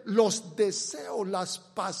que los deseos, las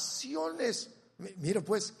pasiones, mire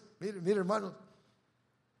hermanos,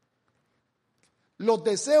 los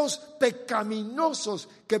deseos pecaminosos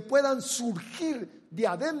que puedan surgir de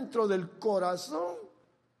adentro del corazón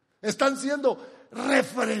están siendo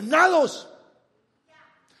refrenados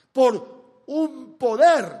por un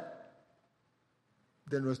poder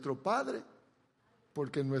de nuestro Padre,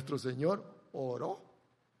 porque nuestro Señor oró.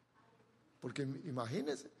 Porque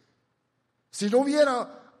imagínense, si no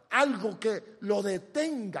hubiera algo que lo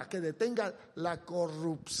detenga, que detenga la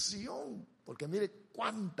corrupción, porque mire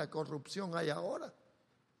cuánta corrupción hay ahora.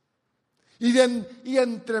 Y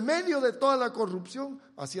entre medio de toda la corrupción,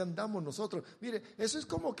 así andamos nosotros. Mire, eso es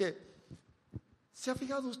como que, ¿se ha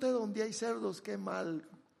fijado usted donde hay cerdos? Qué mal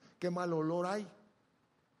olor hay.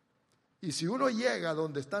 Y si uno llega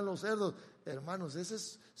donde están los cerdos, hermanos, esa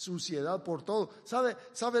es suciedad por todo. ¿Sabe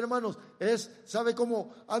hermanos? ¿Sabe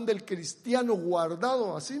cómo anda el cristiano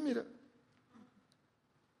guardado? Así, mira.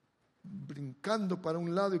 Brincando para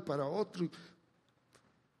un lado y para otro.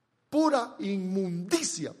 Pura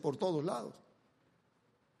inmundicia por todos lados.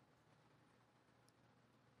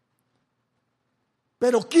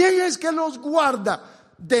 Pero ¿quién es que los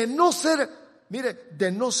guarda de no ser, mire, de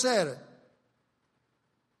no ser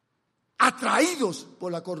atraídos por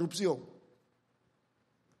la corrupción?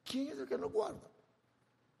 ¿Quién es el que los guarda?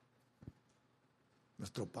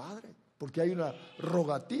 Nuestro Padre, porque hay una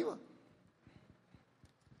rogativa.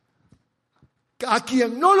 A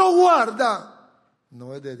quien no lo guarda,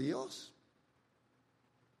 no es de Dios.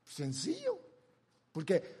 Sencillo.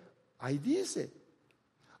 Porque ahí dice,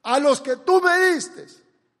 a los que tú me diste.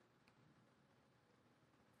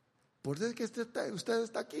 Por eso es que usted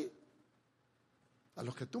está aquí. A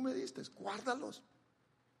los que tú me diste, guárdalos.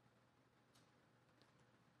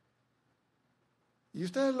 Y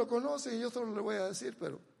ustedes lo conocen y yo solo le voy a decir,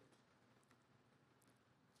 pero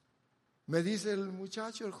me dice el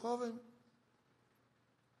muchacho, el joven,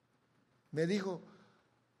 me dijo,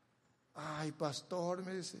 ay, pastor,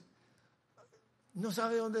 me dice, ¿no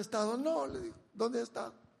sabe dónde he estado? No, le digo, ¿dónde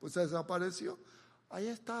está? Pues se desapareció. Ahí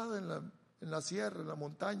he estado en la sierra, en la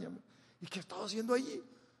montaña. ¿Y qué he estado haciendo allí?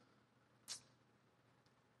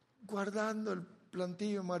 Guardando el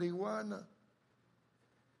plantillo de marihuana.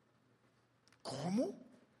 ¿Cómo?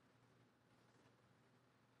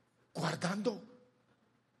 Guardando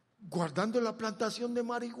la plantación de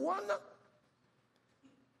marihuana.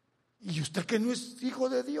 Y usted que no es hijo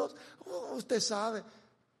de Dios, usted sabe,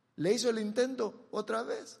 le hizo el intento otra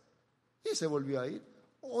vez y se volvió a ir.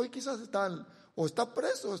 Hoy quizás está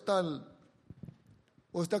preso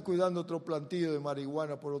o está cuidando otro plantillo de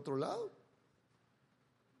marihuana por otro lado.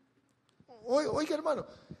 Oiga, hermano,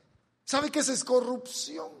 ¿sabe que esa es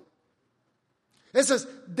corrupción? Esos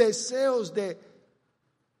deseos de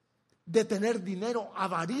tener dinero,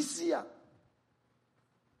 avaricia.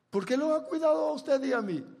 ¿Por qué lo ha cuidado a usted y a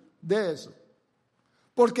mí de eso?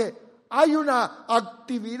 Porque hay una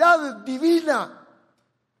actividad divina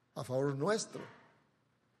a favor nuestro.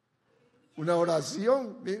 Una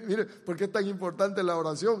oración. Mire, ¿por qué es tan importante la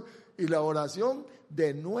oración? Y la oración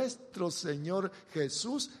de nuestro Señor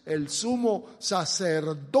Jesús, el sumo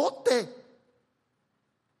sacerdote.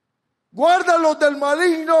 Guárdalos del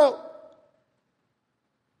maligno,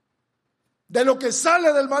 de lo que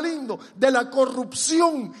sale del maligno, de la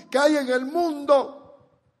corrupción que hay en el mundo.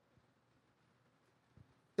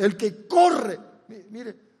 El que corre,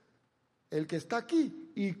 mire, el que está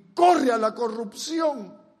aquí y corre a la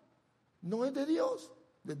corrupción, no es de Dios.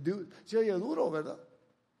 Se oye duro, ¿verdad?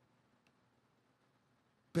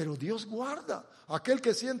 Pero Dios guarda aquel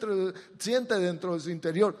que siente dentro de su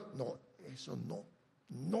interior. No, eso no.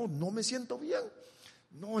 No me siento bien.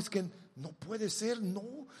 No, es que no puede ser.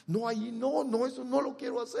 No, eso no lo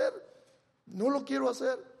quiero hacer. No lo quiero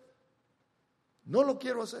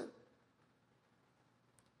hacer.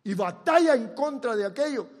 Y batalla en contra de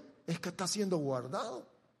aquello. Es que está siendo guardado.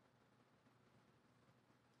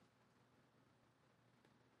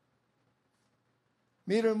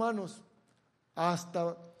 Mire, hermanos,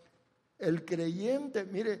 hasta el creyente,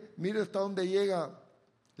 mire hasta dónde llega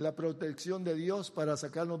la protección de Dios para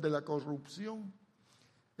sacarnos de la corrupción.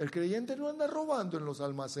 El creyente no anda robando en los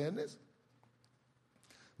almacenes,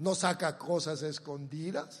 no saca cosas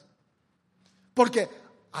escondidas, porque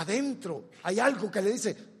adentro hay algo que le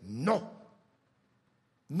dice no.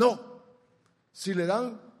 Si le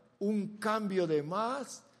dan un cambio de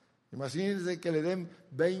más, imagínense que le den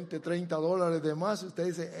 $20, $30 de más, usted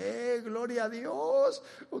dice, gloria a Dios,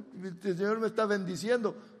 el Señor me está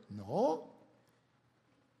bendiciendo. No.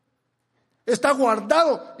 Está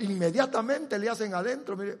guardado, inmediatamente le hacen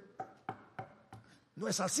adentro, mire, no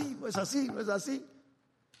es así.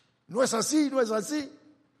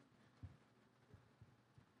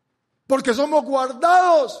 Porque somos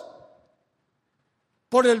guardados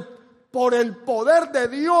por el poder de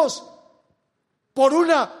Dios, por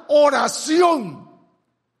una oración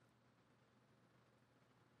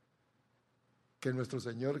que nuestro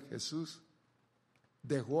Señor Jesús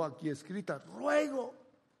dejó aquí escrita. Ruego.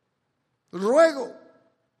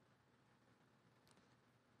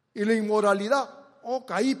 Y la inmoralidad,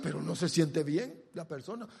 caí, pero no se siente bien la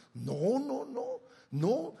persona.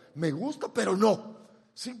 No, me gusta, pero no.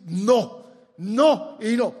 Sí, no,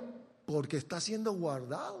 porque está siendo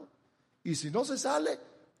guardado. Y si no se sale,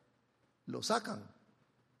 lo sacan.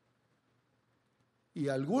 Y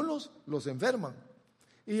algunos los enferman.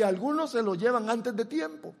 Y algunos se los llevan antes de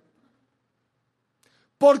tiempo.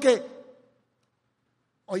 Porque,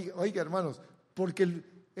 oiga hermanos, porque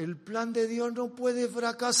el plan de Dios no puede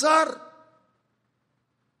fracasar.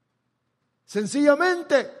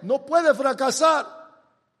 Sencillamente no puede fracasar.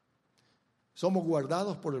 Somos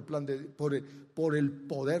guardados por el plan por el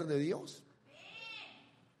poder de Dios.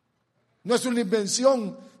 No es una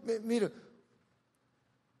invención. Mire,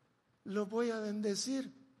 lo voy a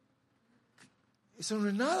bendecir. Eso no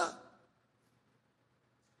es nada.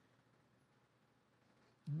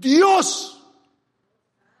 Dios,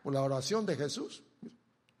 por la oración de Jesús,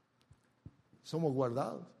 somos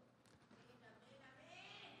guardados.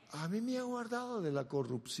 A mí me ha guardado de la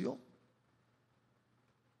corrupción.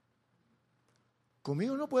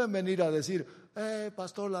 Conmigo no pueden venir a decir,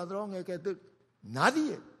 pastor ladrón, es que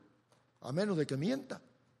nadie, a menos de que mienta.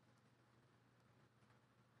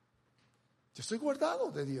 Yo estoy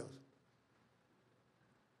guardado de Dios.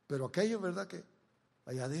 Pero aquello, ¿verdad? Que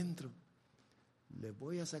allá adentro le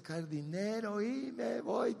voy a sacar dinero y me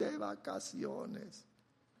voy de vacaciones.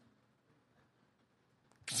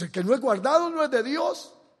 El que no es guardado no es de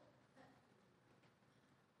Dios.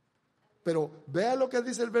 Pero vea lo que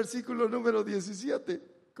dice el versículo número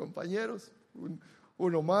 17, compañeros.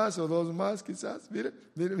 Uno más o dos más quizás. Mire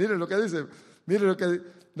lo que dice. Mire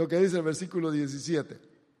lo que dice el versículo 17.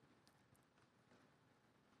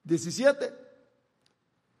 17.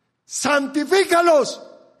 Santifícalos.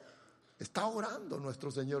 Está orando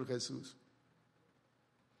nuestro Señor Jesús.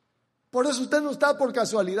 Por eso usted no está por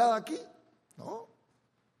casualidad aquí. No.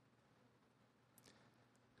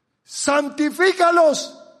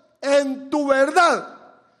 Santifícalos en tu verdad.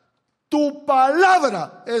 Tu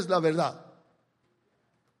palabra es la verdad.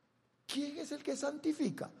 ¿Quién es el que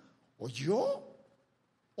santifica? ¿O yo?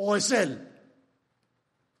 ¿O es Él?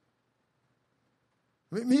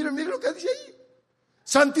 Mire lo que dice ahí.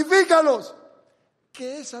 Santifícalos.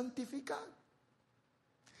 ¿Qué es santificar?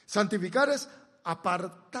 Santificar es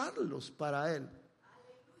apartarlos para Él.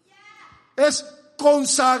 Es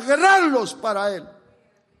consagrarlos para Él.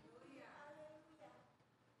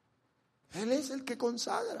 Él es el que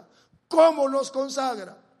consagra. ¿Cómo nos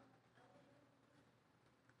consagra?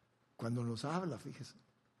 Cuando nos habla, fíjese.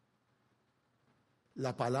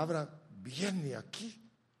 La palabra viene aquí,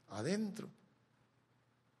 adentro.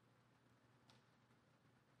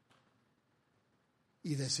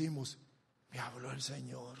 Y decimos, me habló el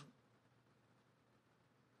Señor.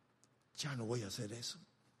 Ya no voy a hacer eso.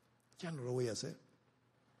 Ya no lo voy a hacer.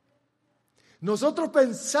 Nosotros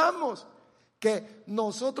pensamos que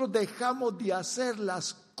nosotros dejamos de hacer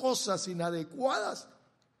las cosas inadecuadas.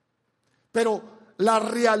 Pero la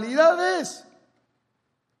realidad es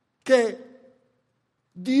que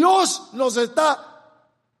Dios nos está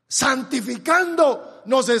santificando,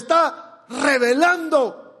 nos está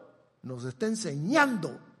revelando, nos está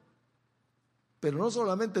enseñando. Pero no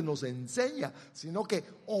solamente nos enseña, sino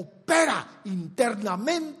que opera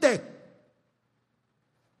internamente.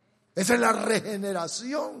 Esa es la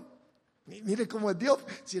regeneración. Mire cómo es Dios,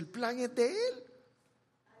 si el plan es de Él.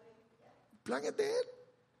 El plan es de Él.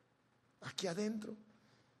 Aquí adentro,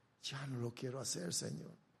 ya no lo quiero hacer,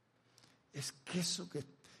 Señor. Es que eso que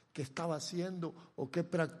estaba haciendo o que he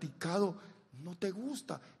practicado no te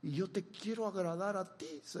gusta y yo te quiero agradar a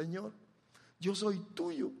ti, Señor. Yo soy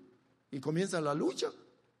tuyo. Y comienza la lucha.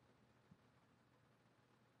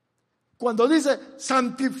 Cuando dice,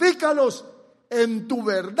 santifícalos en tu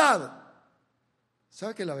verdad.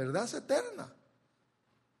 ¿Sabe que la verdad es eterna?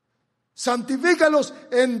 Santifícalos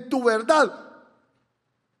en tu verdad.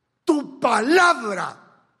 Tu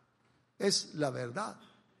palabra es la verdad.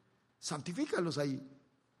 Santifícalos ahí.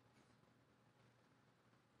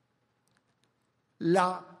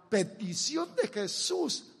 La petición de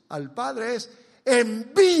Jesús al Padre es: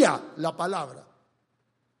 envía la palabra.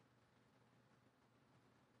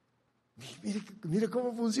 Mire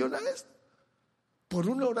cómo funciona esto. Por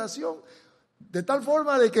una oración. De tal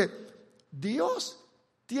forma de que Dios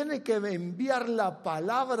tiene que enviar la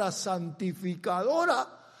palabra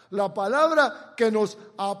santificadora, la palabra que nos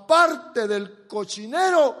aparte del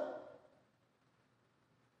cochinero,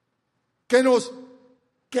 que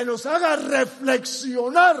nos haga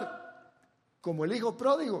reflexionar, como el hijo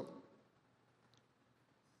pródigo.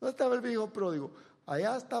 ¿Dónde estaba el hijo pródigo?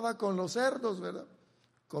 Allá estaba con los cerdos, ¿verdad?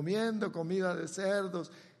 Comiendo comida de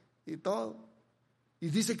cerdos y todo. Y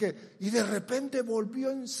dice que, y de repente volvió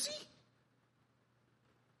en sí.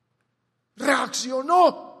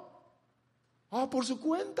 Reaccionó. Por su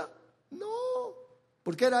cuenta. No,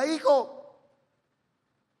 porque era hijo.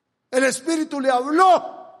 El Espíritu le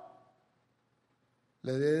habló.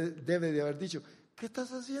 Le debe de haber dicho, ¿qué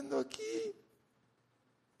estás haciendo aquí?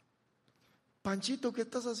 Panchito, ¿qué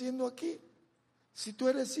estás haciendo aquí? Si tú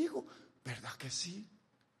eres hijo, ¿verdad que sí?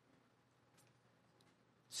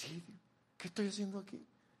 Sí, ¿qué estoy haciendo aquí?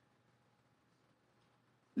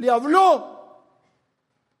 Le habló,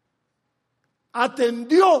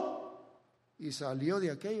 atendió y salió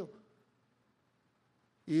de aquello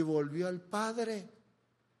y volvió al Padre.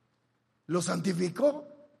 Lo santificó.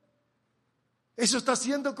 Eso está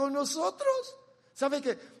haciendo con nosotros. ¿Sabe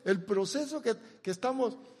que el proceso que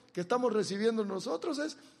estamos recibiendo nosotros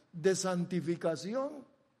es de santificación?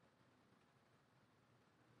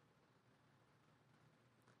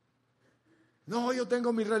 No, yo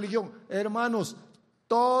tengo mi religión. Hermanos,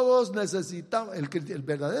 todos necesitamos, el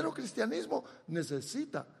verdadero cristianismo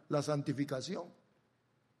necesita la santificación.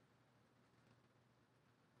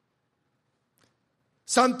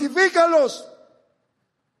 Santifícalos,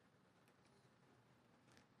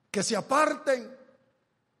 que se aparten,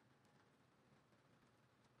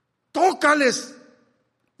 tócales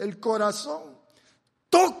el corazón,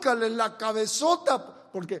 tócales la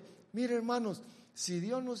cabezota, porque mire, hermanos, si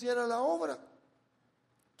Dios no hiciera la obra,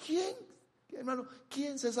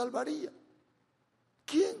 ¿quién se salvaría?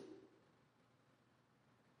 ¿Quién?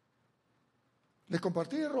 Les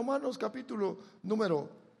compartí en Romanos capítulo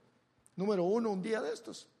número 1 un día de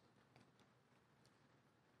estos.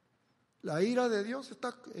 La ira de Dios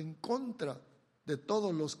está en contra de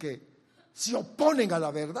todos los que se oponen a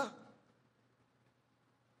la verdad.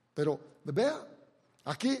 Pero vea,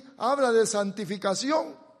 aquí habla de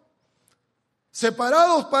santificación,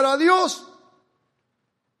 separados para Dios,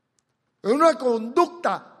 en una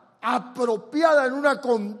conducta apropiada, en una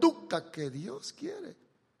conducta que Dios quiere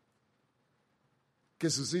que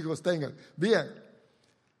sus hijos tengan. Bien,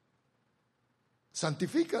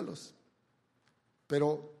 santifícalos.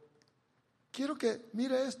 Pero quiero que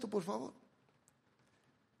mire esto, por favor.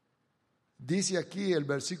 Dice aquí el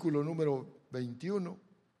versículo número 21.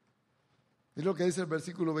 Mire lo que dice el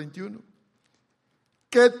versículo 21.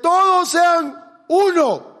 Que todos sean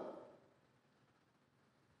uno.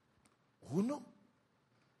 Uno.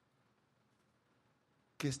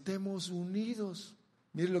 Que estemos unidos.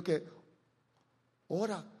 Mire lo que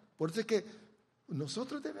ora. Por eso es que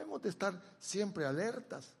nosotros debemos de estar siempre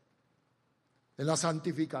alertas. En la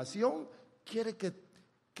santificación quiere que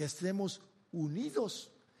estemos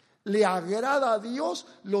unidos. Le agrada a Dios,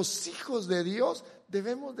 los hijos de Dios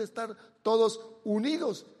debemos de estar todos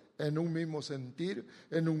unidos en un mismo sentir,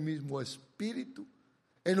 en un mismo espíritu,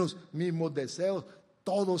 en los mismos deseos,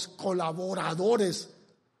 todos colaboradores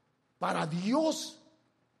para Dios,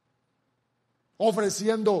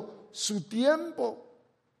 ofreciendo su tiempo.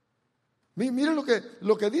 Miren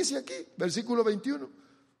lo que dice aquí, versículo 21.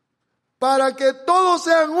 Para que todos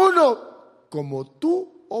sean uno, como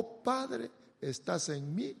tú, oh Padre, estás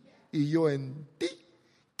en mí y yo en ti,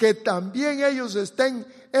 que también ellos estén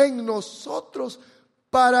en nosotros,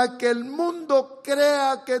 para que el mundo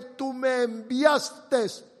crea que tú me enviaste.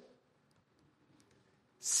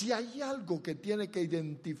 Si hay algo que tiene que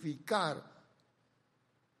identificar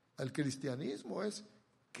al cristianismo es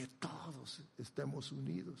que todos estemos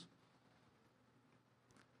unidos.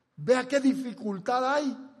 Vea qué dificultad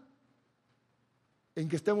hay en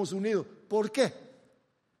que estemos unidos. ¿Por qué?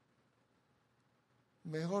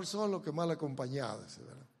 Mejor solo que mal acompañado,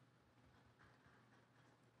 ¿verdad?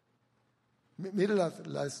 Mire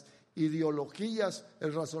las ideologías,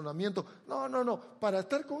 el razonamiento. No, para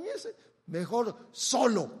estar con ese, mejor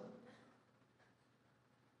solo.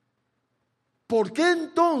 ¿Por qué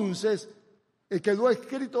entonces quedó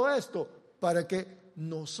escrito esto? Para que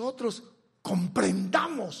nosotros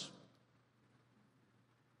comprendamos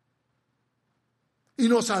y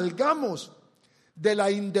nos salgamos de la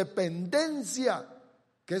independencia,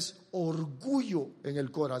 que es orgullo en el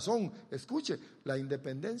corazón. Escuche, la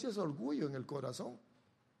independencia es orgullo en el corazón.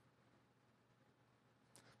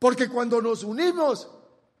 Porque cuando nos unimos,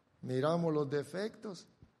 miramos los defectos.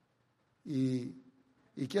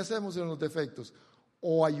 ¿Y qué hacemos en los defectos?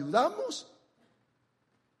 O ayudamos,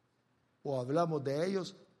 o hablamos de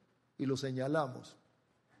ellos y los señalamos.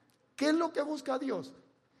 ¿Qué es lo que busca Dios?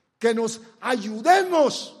 Que nos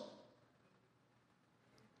ayudemos.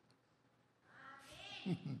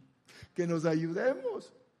 Que nos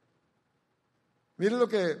ayudemos. Miren lo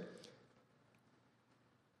que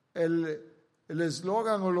el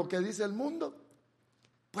eslogan o lo que dice el mundo: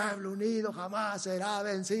 pueblo unido jamás será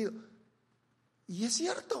vencido. Y es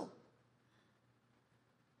cierto.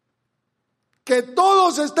 Que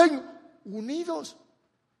todos estén unidos,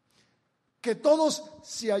 que todos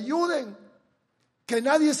se ayuden, que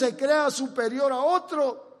nadie se crea superior a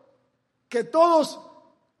otro, que todos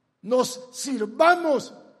nos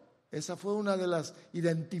sirvamos. Esa fue una de las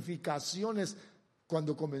identificaciones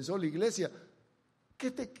cuando comenzó la iglesia.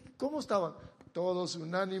 ¿Cómo estaban? Todos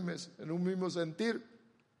unánimes, en un mismo sentir.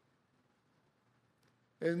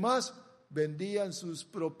 Es más, vendían sus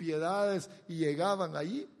propiedades y llegaban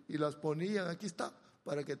allí y las ponían, aquí está,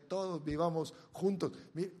 para que todos vivamos juntos.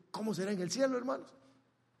 Mire, ¿cómo será en el cielo, hermanos?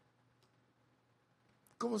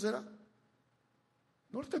 ¿Cómo será?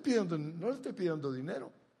 No le estoy pidiendo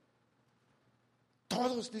dinero.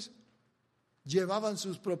 Todos, dice, llevaban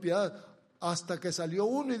sus propiedades hasta que salió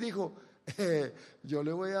uno y dijo, yo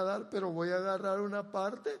le voy a dar, pero voy a agarrar una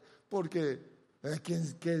parte porque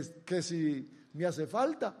que si me hace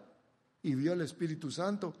falta. Y vio el Espíritu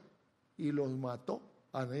Santo y los mató,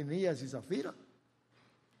 Ananías y Zafira.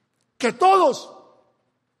 Que todos,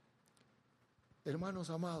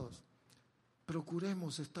 hermanos amados,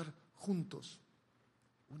 procuremos estar juntos,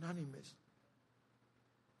 unánimes,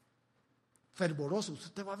 fervorosos.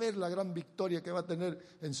 Usted va a ver la gran victoria que va a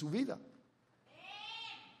tener en su vida.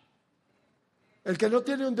 El que no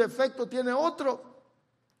tiene un defecto tiene otro.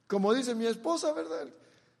 Como dice mi esposa, ¿verdad?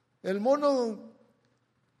 El mono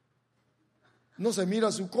no se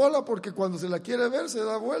mira su cola porque cuando se la quiere ver se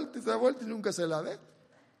da vuelta y se da vuelta y nunca se la ve.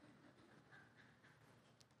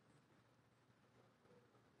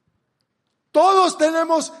 Todos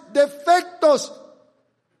tenemos defectos.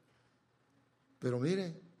 Pero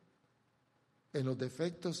mire, en los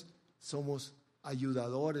defectos somos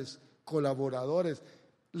ayudadores, colaboradores.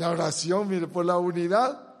 La oración, mire, por la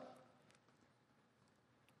unidad.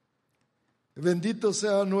 Bendito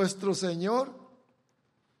sea nuestro Señor.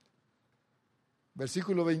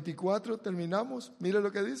 Versículo 24, terminamos. Mire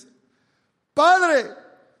lo que dice. Padre,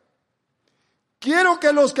 quiero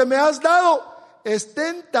que los que me has dado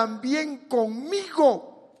estén también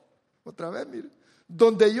conmigo. Otra vez, mire.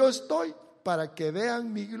 Donde yo estoy, para que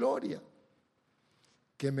vean mi gloria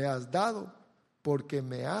que me has dado, porque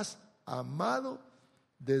me has amado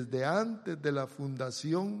desde antes de la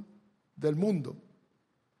fundación del mundo.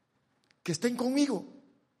 Que estén conmigo.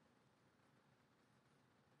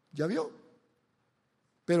 ¿Ya vio?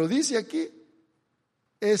 Pero dice aquí,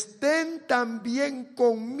 estén también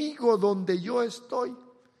conmigo donde yo estoy,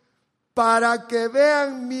 para que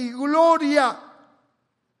vean mi gloria.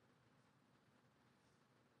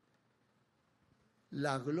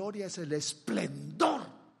 La gloria es el esplendor.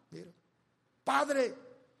 Mira, Padre,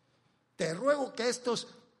 te ruego que estos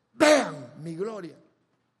vean mi gloria.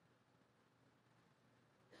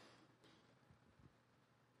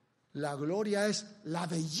 La gloria es la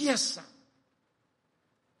belleza.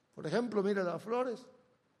 Por ejemplo, mire las flores.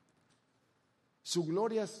 Su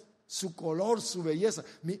gloria es su color, su belleza.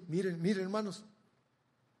 Miren, hermanos.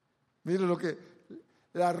 Miren lo que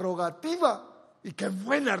la rogativa. Y qué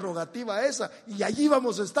buena rogativa esa. Y allí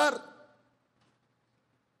vamos a estar.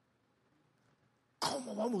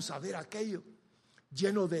 ¿Cómo vamos a ver aquello?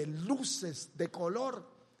 Lleno de luces, de color.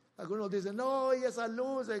 Algunos dicen, no, y esa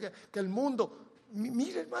luz, que el mundo.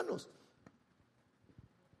 Mire, hermanos.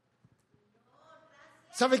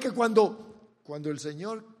 ¿Sabe que cuando el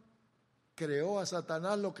Señor creó a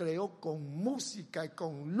Satanás, lo creó con música y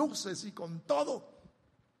con luces y con todo?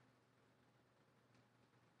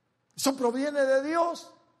 Eso proviene de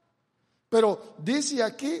Dios. Pero dice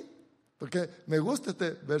aquí, porque me gusta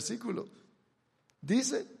este versículo,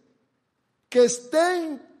 dice que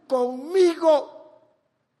estén conmigo.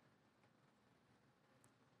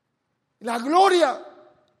 La gloria.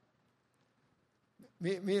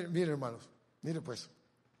 Mire, hermanos, mire pues.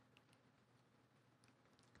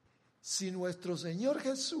 Si nuestro Señor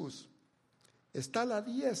Jesús está a la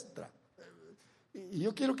diestra, y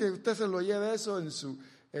yo quiero que usted se lo lleve eso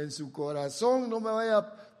en su corazón, no me vaya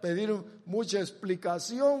a pedir mucha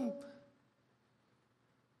explicación.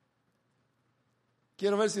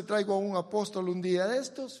 Quiero ver si traigo a un apóstol un día de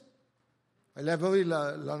estos. Le doy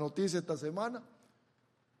la noticia esta semana.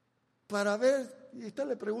 Para ver, y usted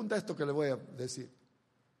le pregunta esto que le voy a decir.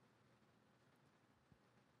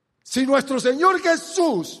 Si nuestro Señor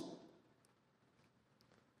Jesús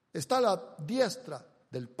está a la diestra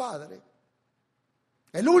del Padre,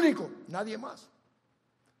 el único, nadie más.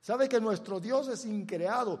 ¿Sabe que nuestro Dios es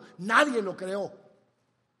increado? Nadie lo creó.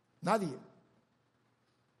 Nadie.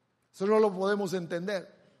 Eso no lo podemos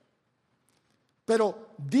entender.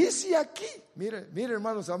 Pero dice aquí, mire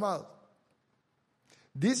hermanos amados,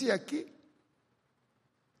 dice aquí,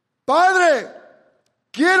 Padre,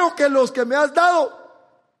 quiero que los que me has dado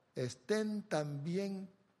estén también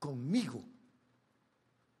conmigo.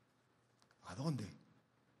 ¿A dónde?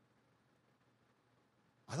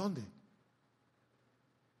 ¿A dónde?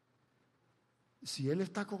 si Él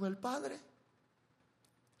está con el Padre,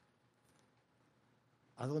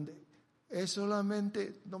 ¿a dónde? Es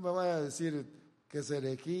solamente, no me vaya a decir que es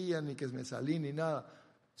herejía, ni que me salí, ni nada.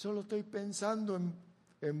 Solo estoy pensando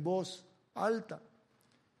en voz alta.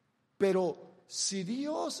 Pero si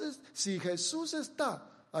Jesús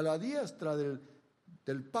está a la diestra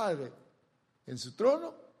del Padre en su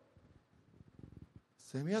trono,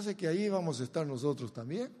 se me hace que ahí vamos a estar nosotros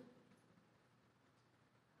también.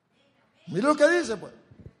 Mira lo que dice, pues.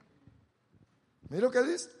 Mira lo que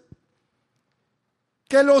dice.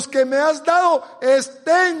 Que los que me has dado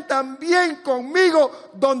estén también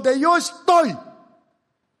conmigo donde yo estoy.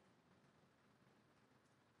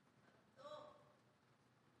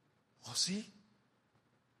 ¿Oh, sí?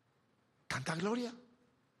 Tanta gloria.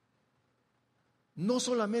 No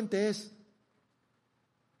solamente es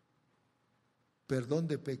perdón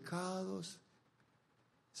de pecados,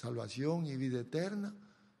 salvación y vida eterna,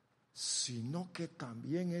 sino que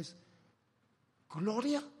también es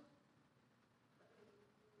gloria.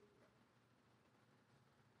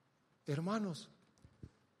 Hermanos,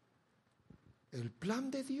 el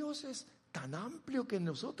plan de Dios es tan amplio que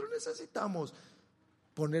nosotros necesitamos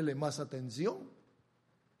ponerle más atención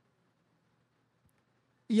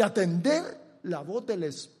y atender la voz del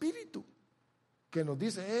Espíritu que nos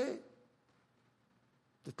dice,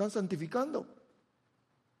 te están santificando,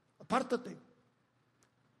 apártate,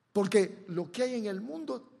 porque lo que hay en el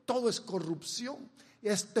mundo todo es corrupción,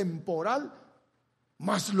 es temporal,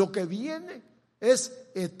 mas lo que viene es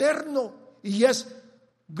eterno y es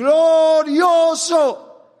glorioso.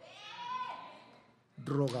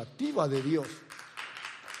 Rogativa de Dios.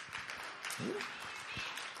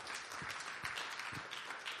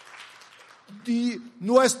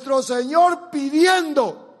 Nuestro Señor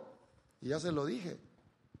pidiendo, y ya se lo dije,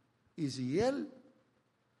 y si Él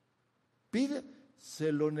pide,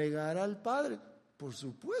 se lo negará al Padre. Por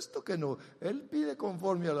supuesto que no, Él pide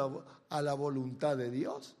conforme a la voluntad de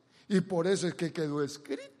Dios. Y por eso es que quedó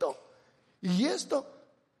escrito. Y esto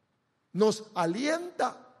nos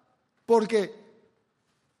alienta, porque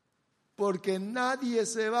nadie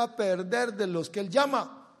se va a perder de los que Él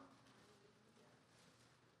llama.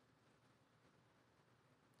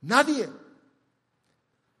 Nadie.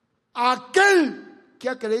 Aquel que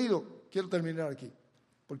ha creído. Quiero terminar aquí,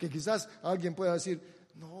 porque quizás alguien pueda decir,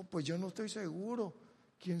 no, pues yo no estoy seguro.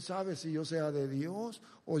 ¿Quién sabe si yo sea de Dios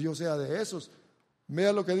o yo sea de esos?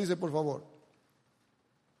 Vea lo que dice, por favor.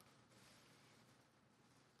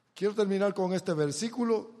 Quiero terminar con este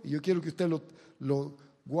versículo y yo quiero que usted lo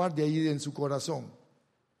guarde ahí en su corazón.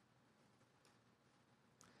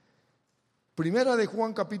 Primera de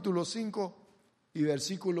Juan capítulo 5 y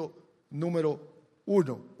versículo número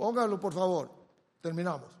 1. Póngalo, por favor.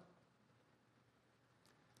 Terminamos.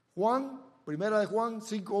 Primera de Juan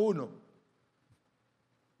 5:1.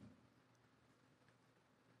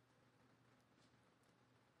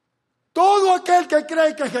 Todo aquel que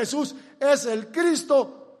cree que Jesús es el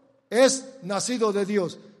Cristo es nacido de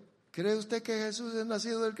Dios. ¿Cree usted que Jesús es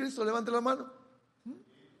nacido del Cristo? Levante la mano.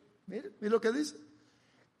 Mire lo que dice.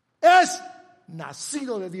 Es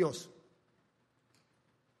nacido de Dios.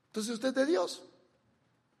 Entonces usted es de Dios.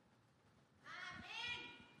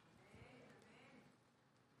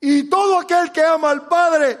 Y todo aquel que ama al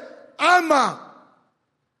Padre, ama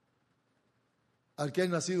al que es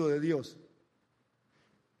nacido de Dios.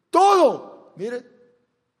 Todo, mire,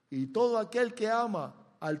 y todo aquel que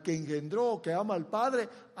ama al que engendró, que ama al Padre,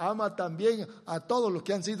 ama también a todos los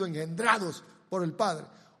que han sido engendrados por el Padre.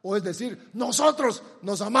 O es decir, nosotros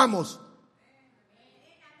nos amamos.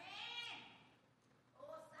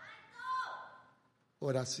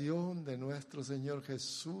 Oración de nuestro Señor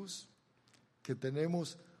Jesús, que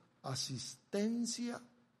tenemos asistencia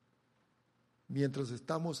mientras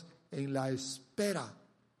estamos en la espera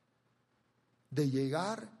de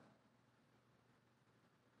llegar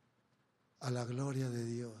a la gloria de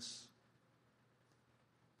Dios.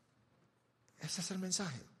 Ese es el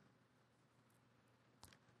mensaje.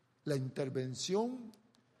 La intervención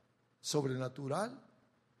sobrenatural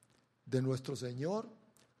de nuestro Señor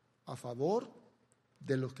a favor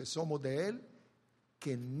de los que somos de Él,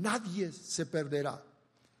 que nadie se perderá.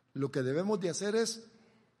 Lo que debemos de hacer es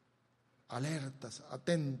alertas,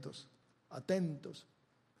 atentos, atentos,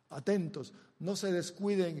 atentos. No se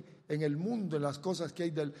descuiden en el mundo, en las cosas que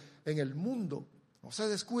hay en el mundo. No se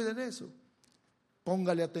descuiden eso.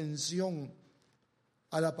 Póngale atención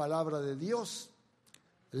a la palabra de Dios.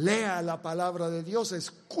 Lea la palabra de Dios,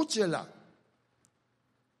 escúchela.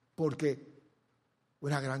 Porque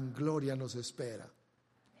una gran gloria nos espera.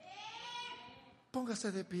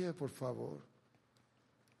 Póngase de pie, por favor.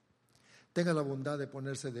 Tenga la bondad de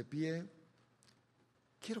ponerse de pie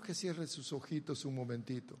Quiero que cierre sus ojitos un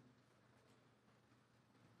momentito.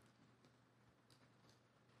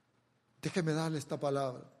 Déjeme darle esta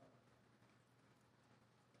palabra.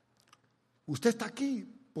 Usted está aquí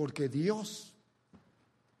porque Dios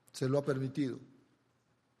se lo ha permitido.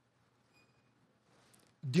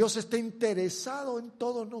 Dios está interesado en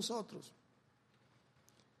todos nosotros.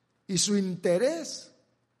 Y su interés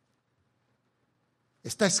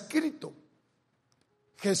está escrito.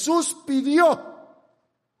 Jesús pidió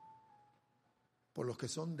por los que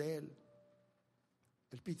son de Él.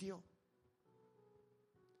 Él pidió.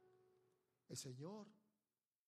 El Señor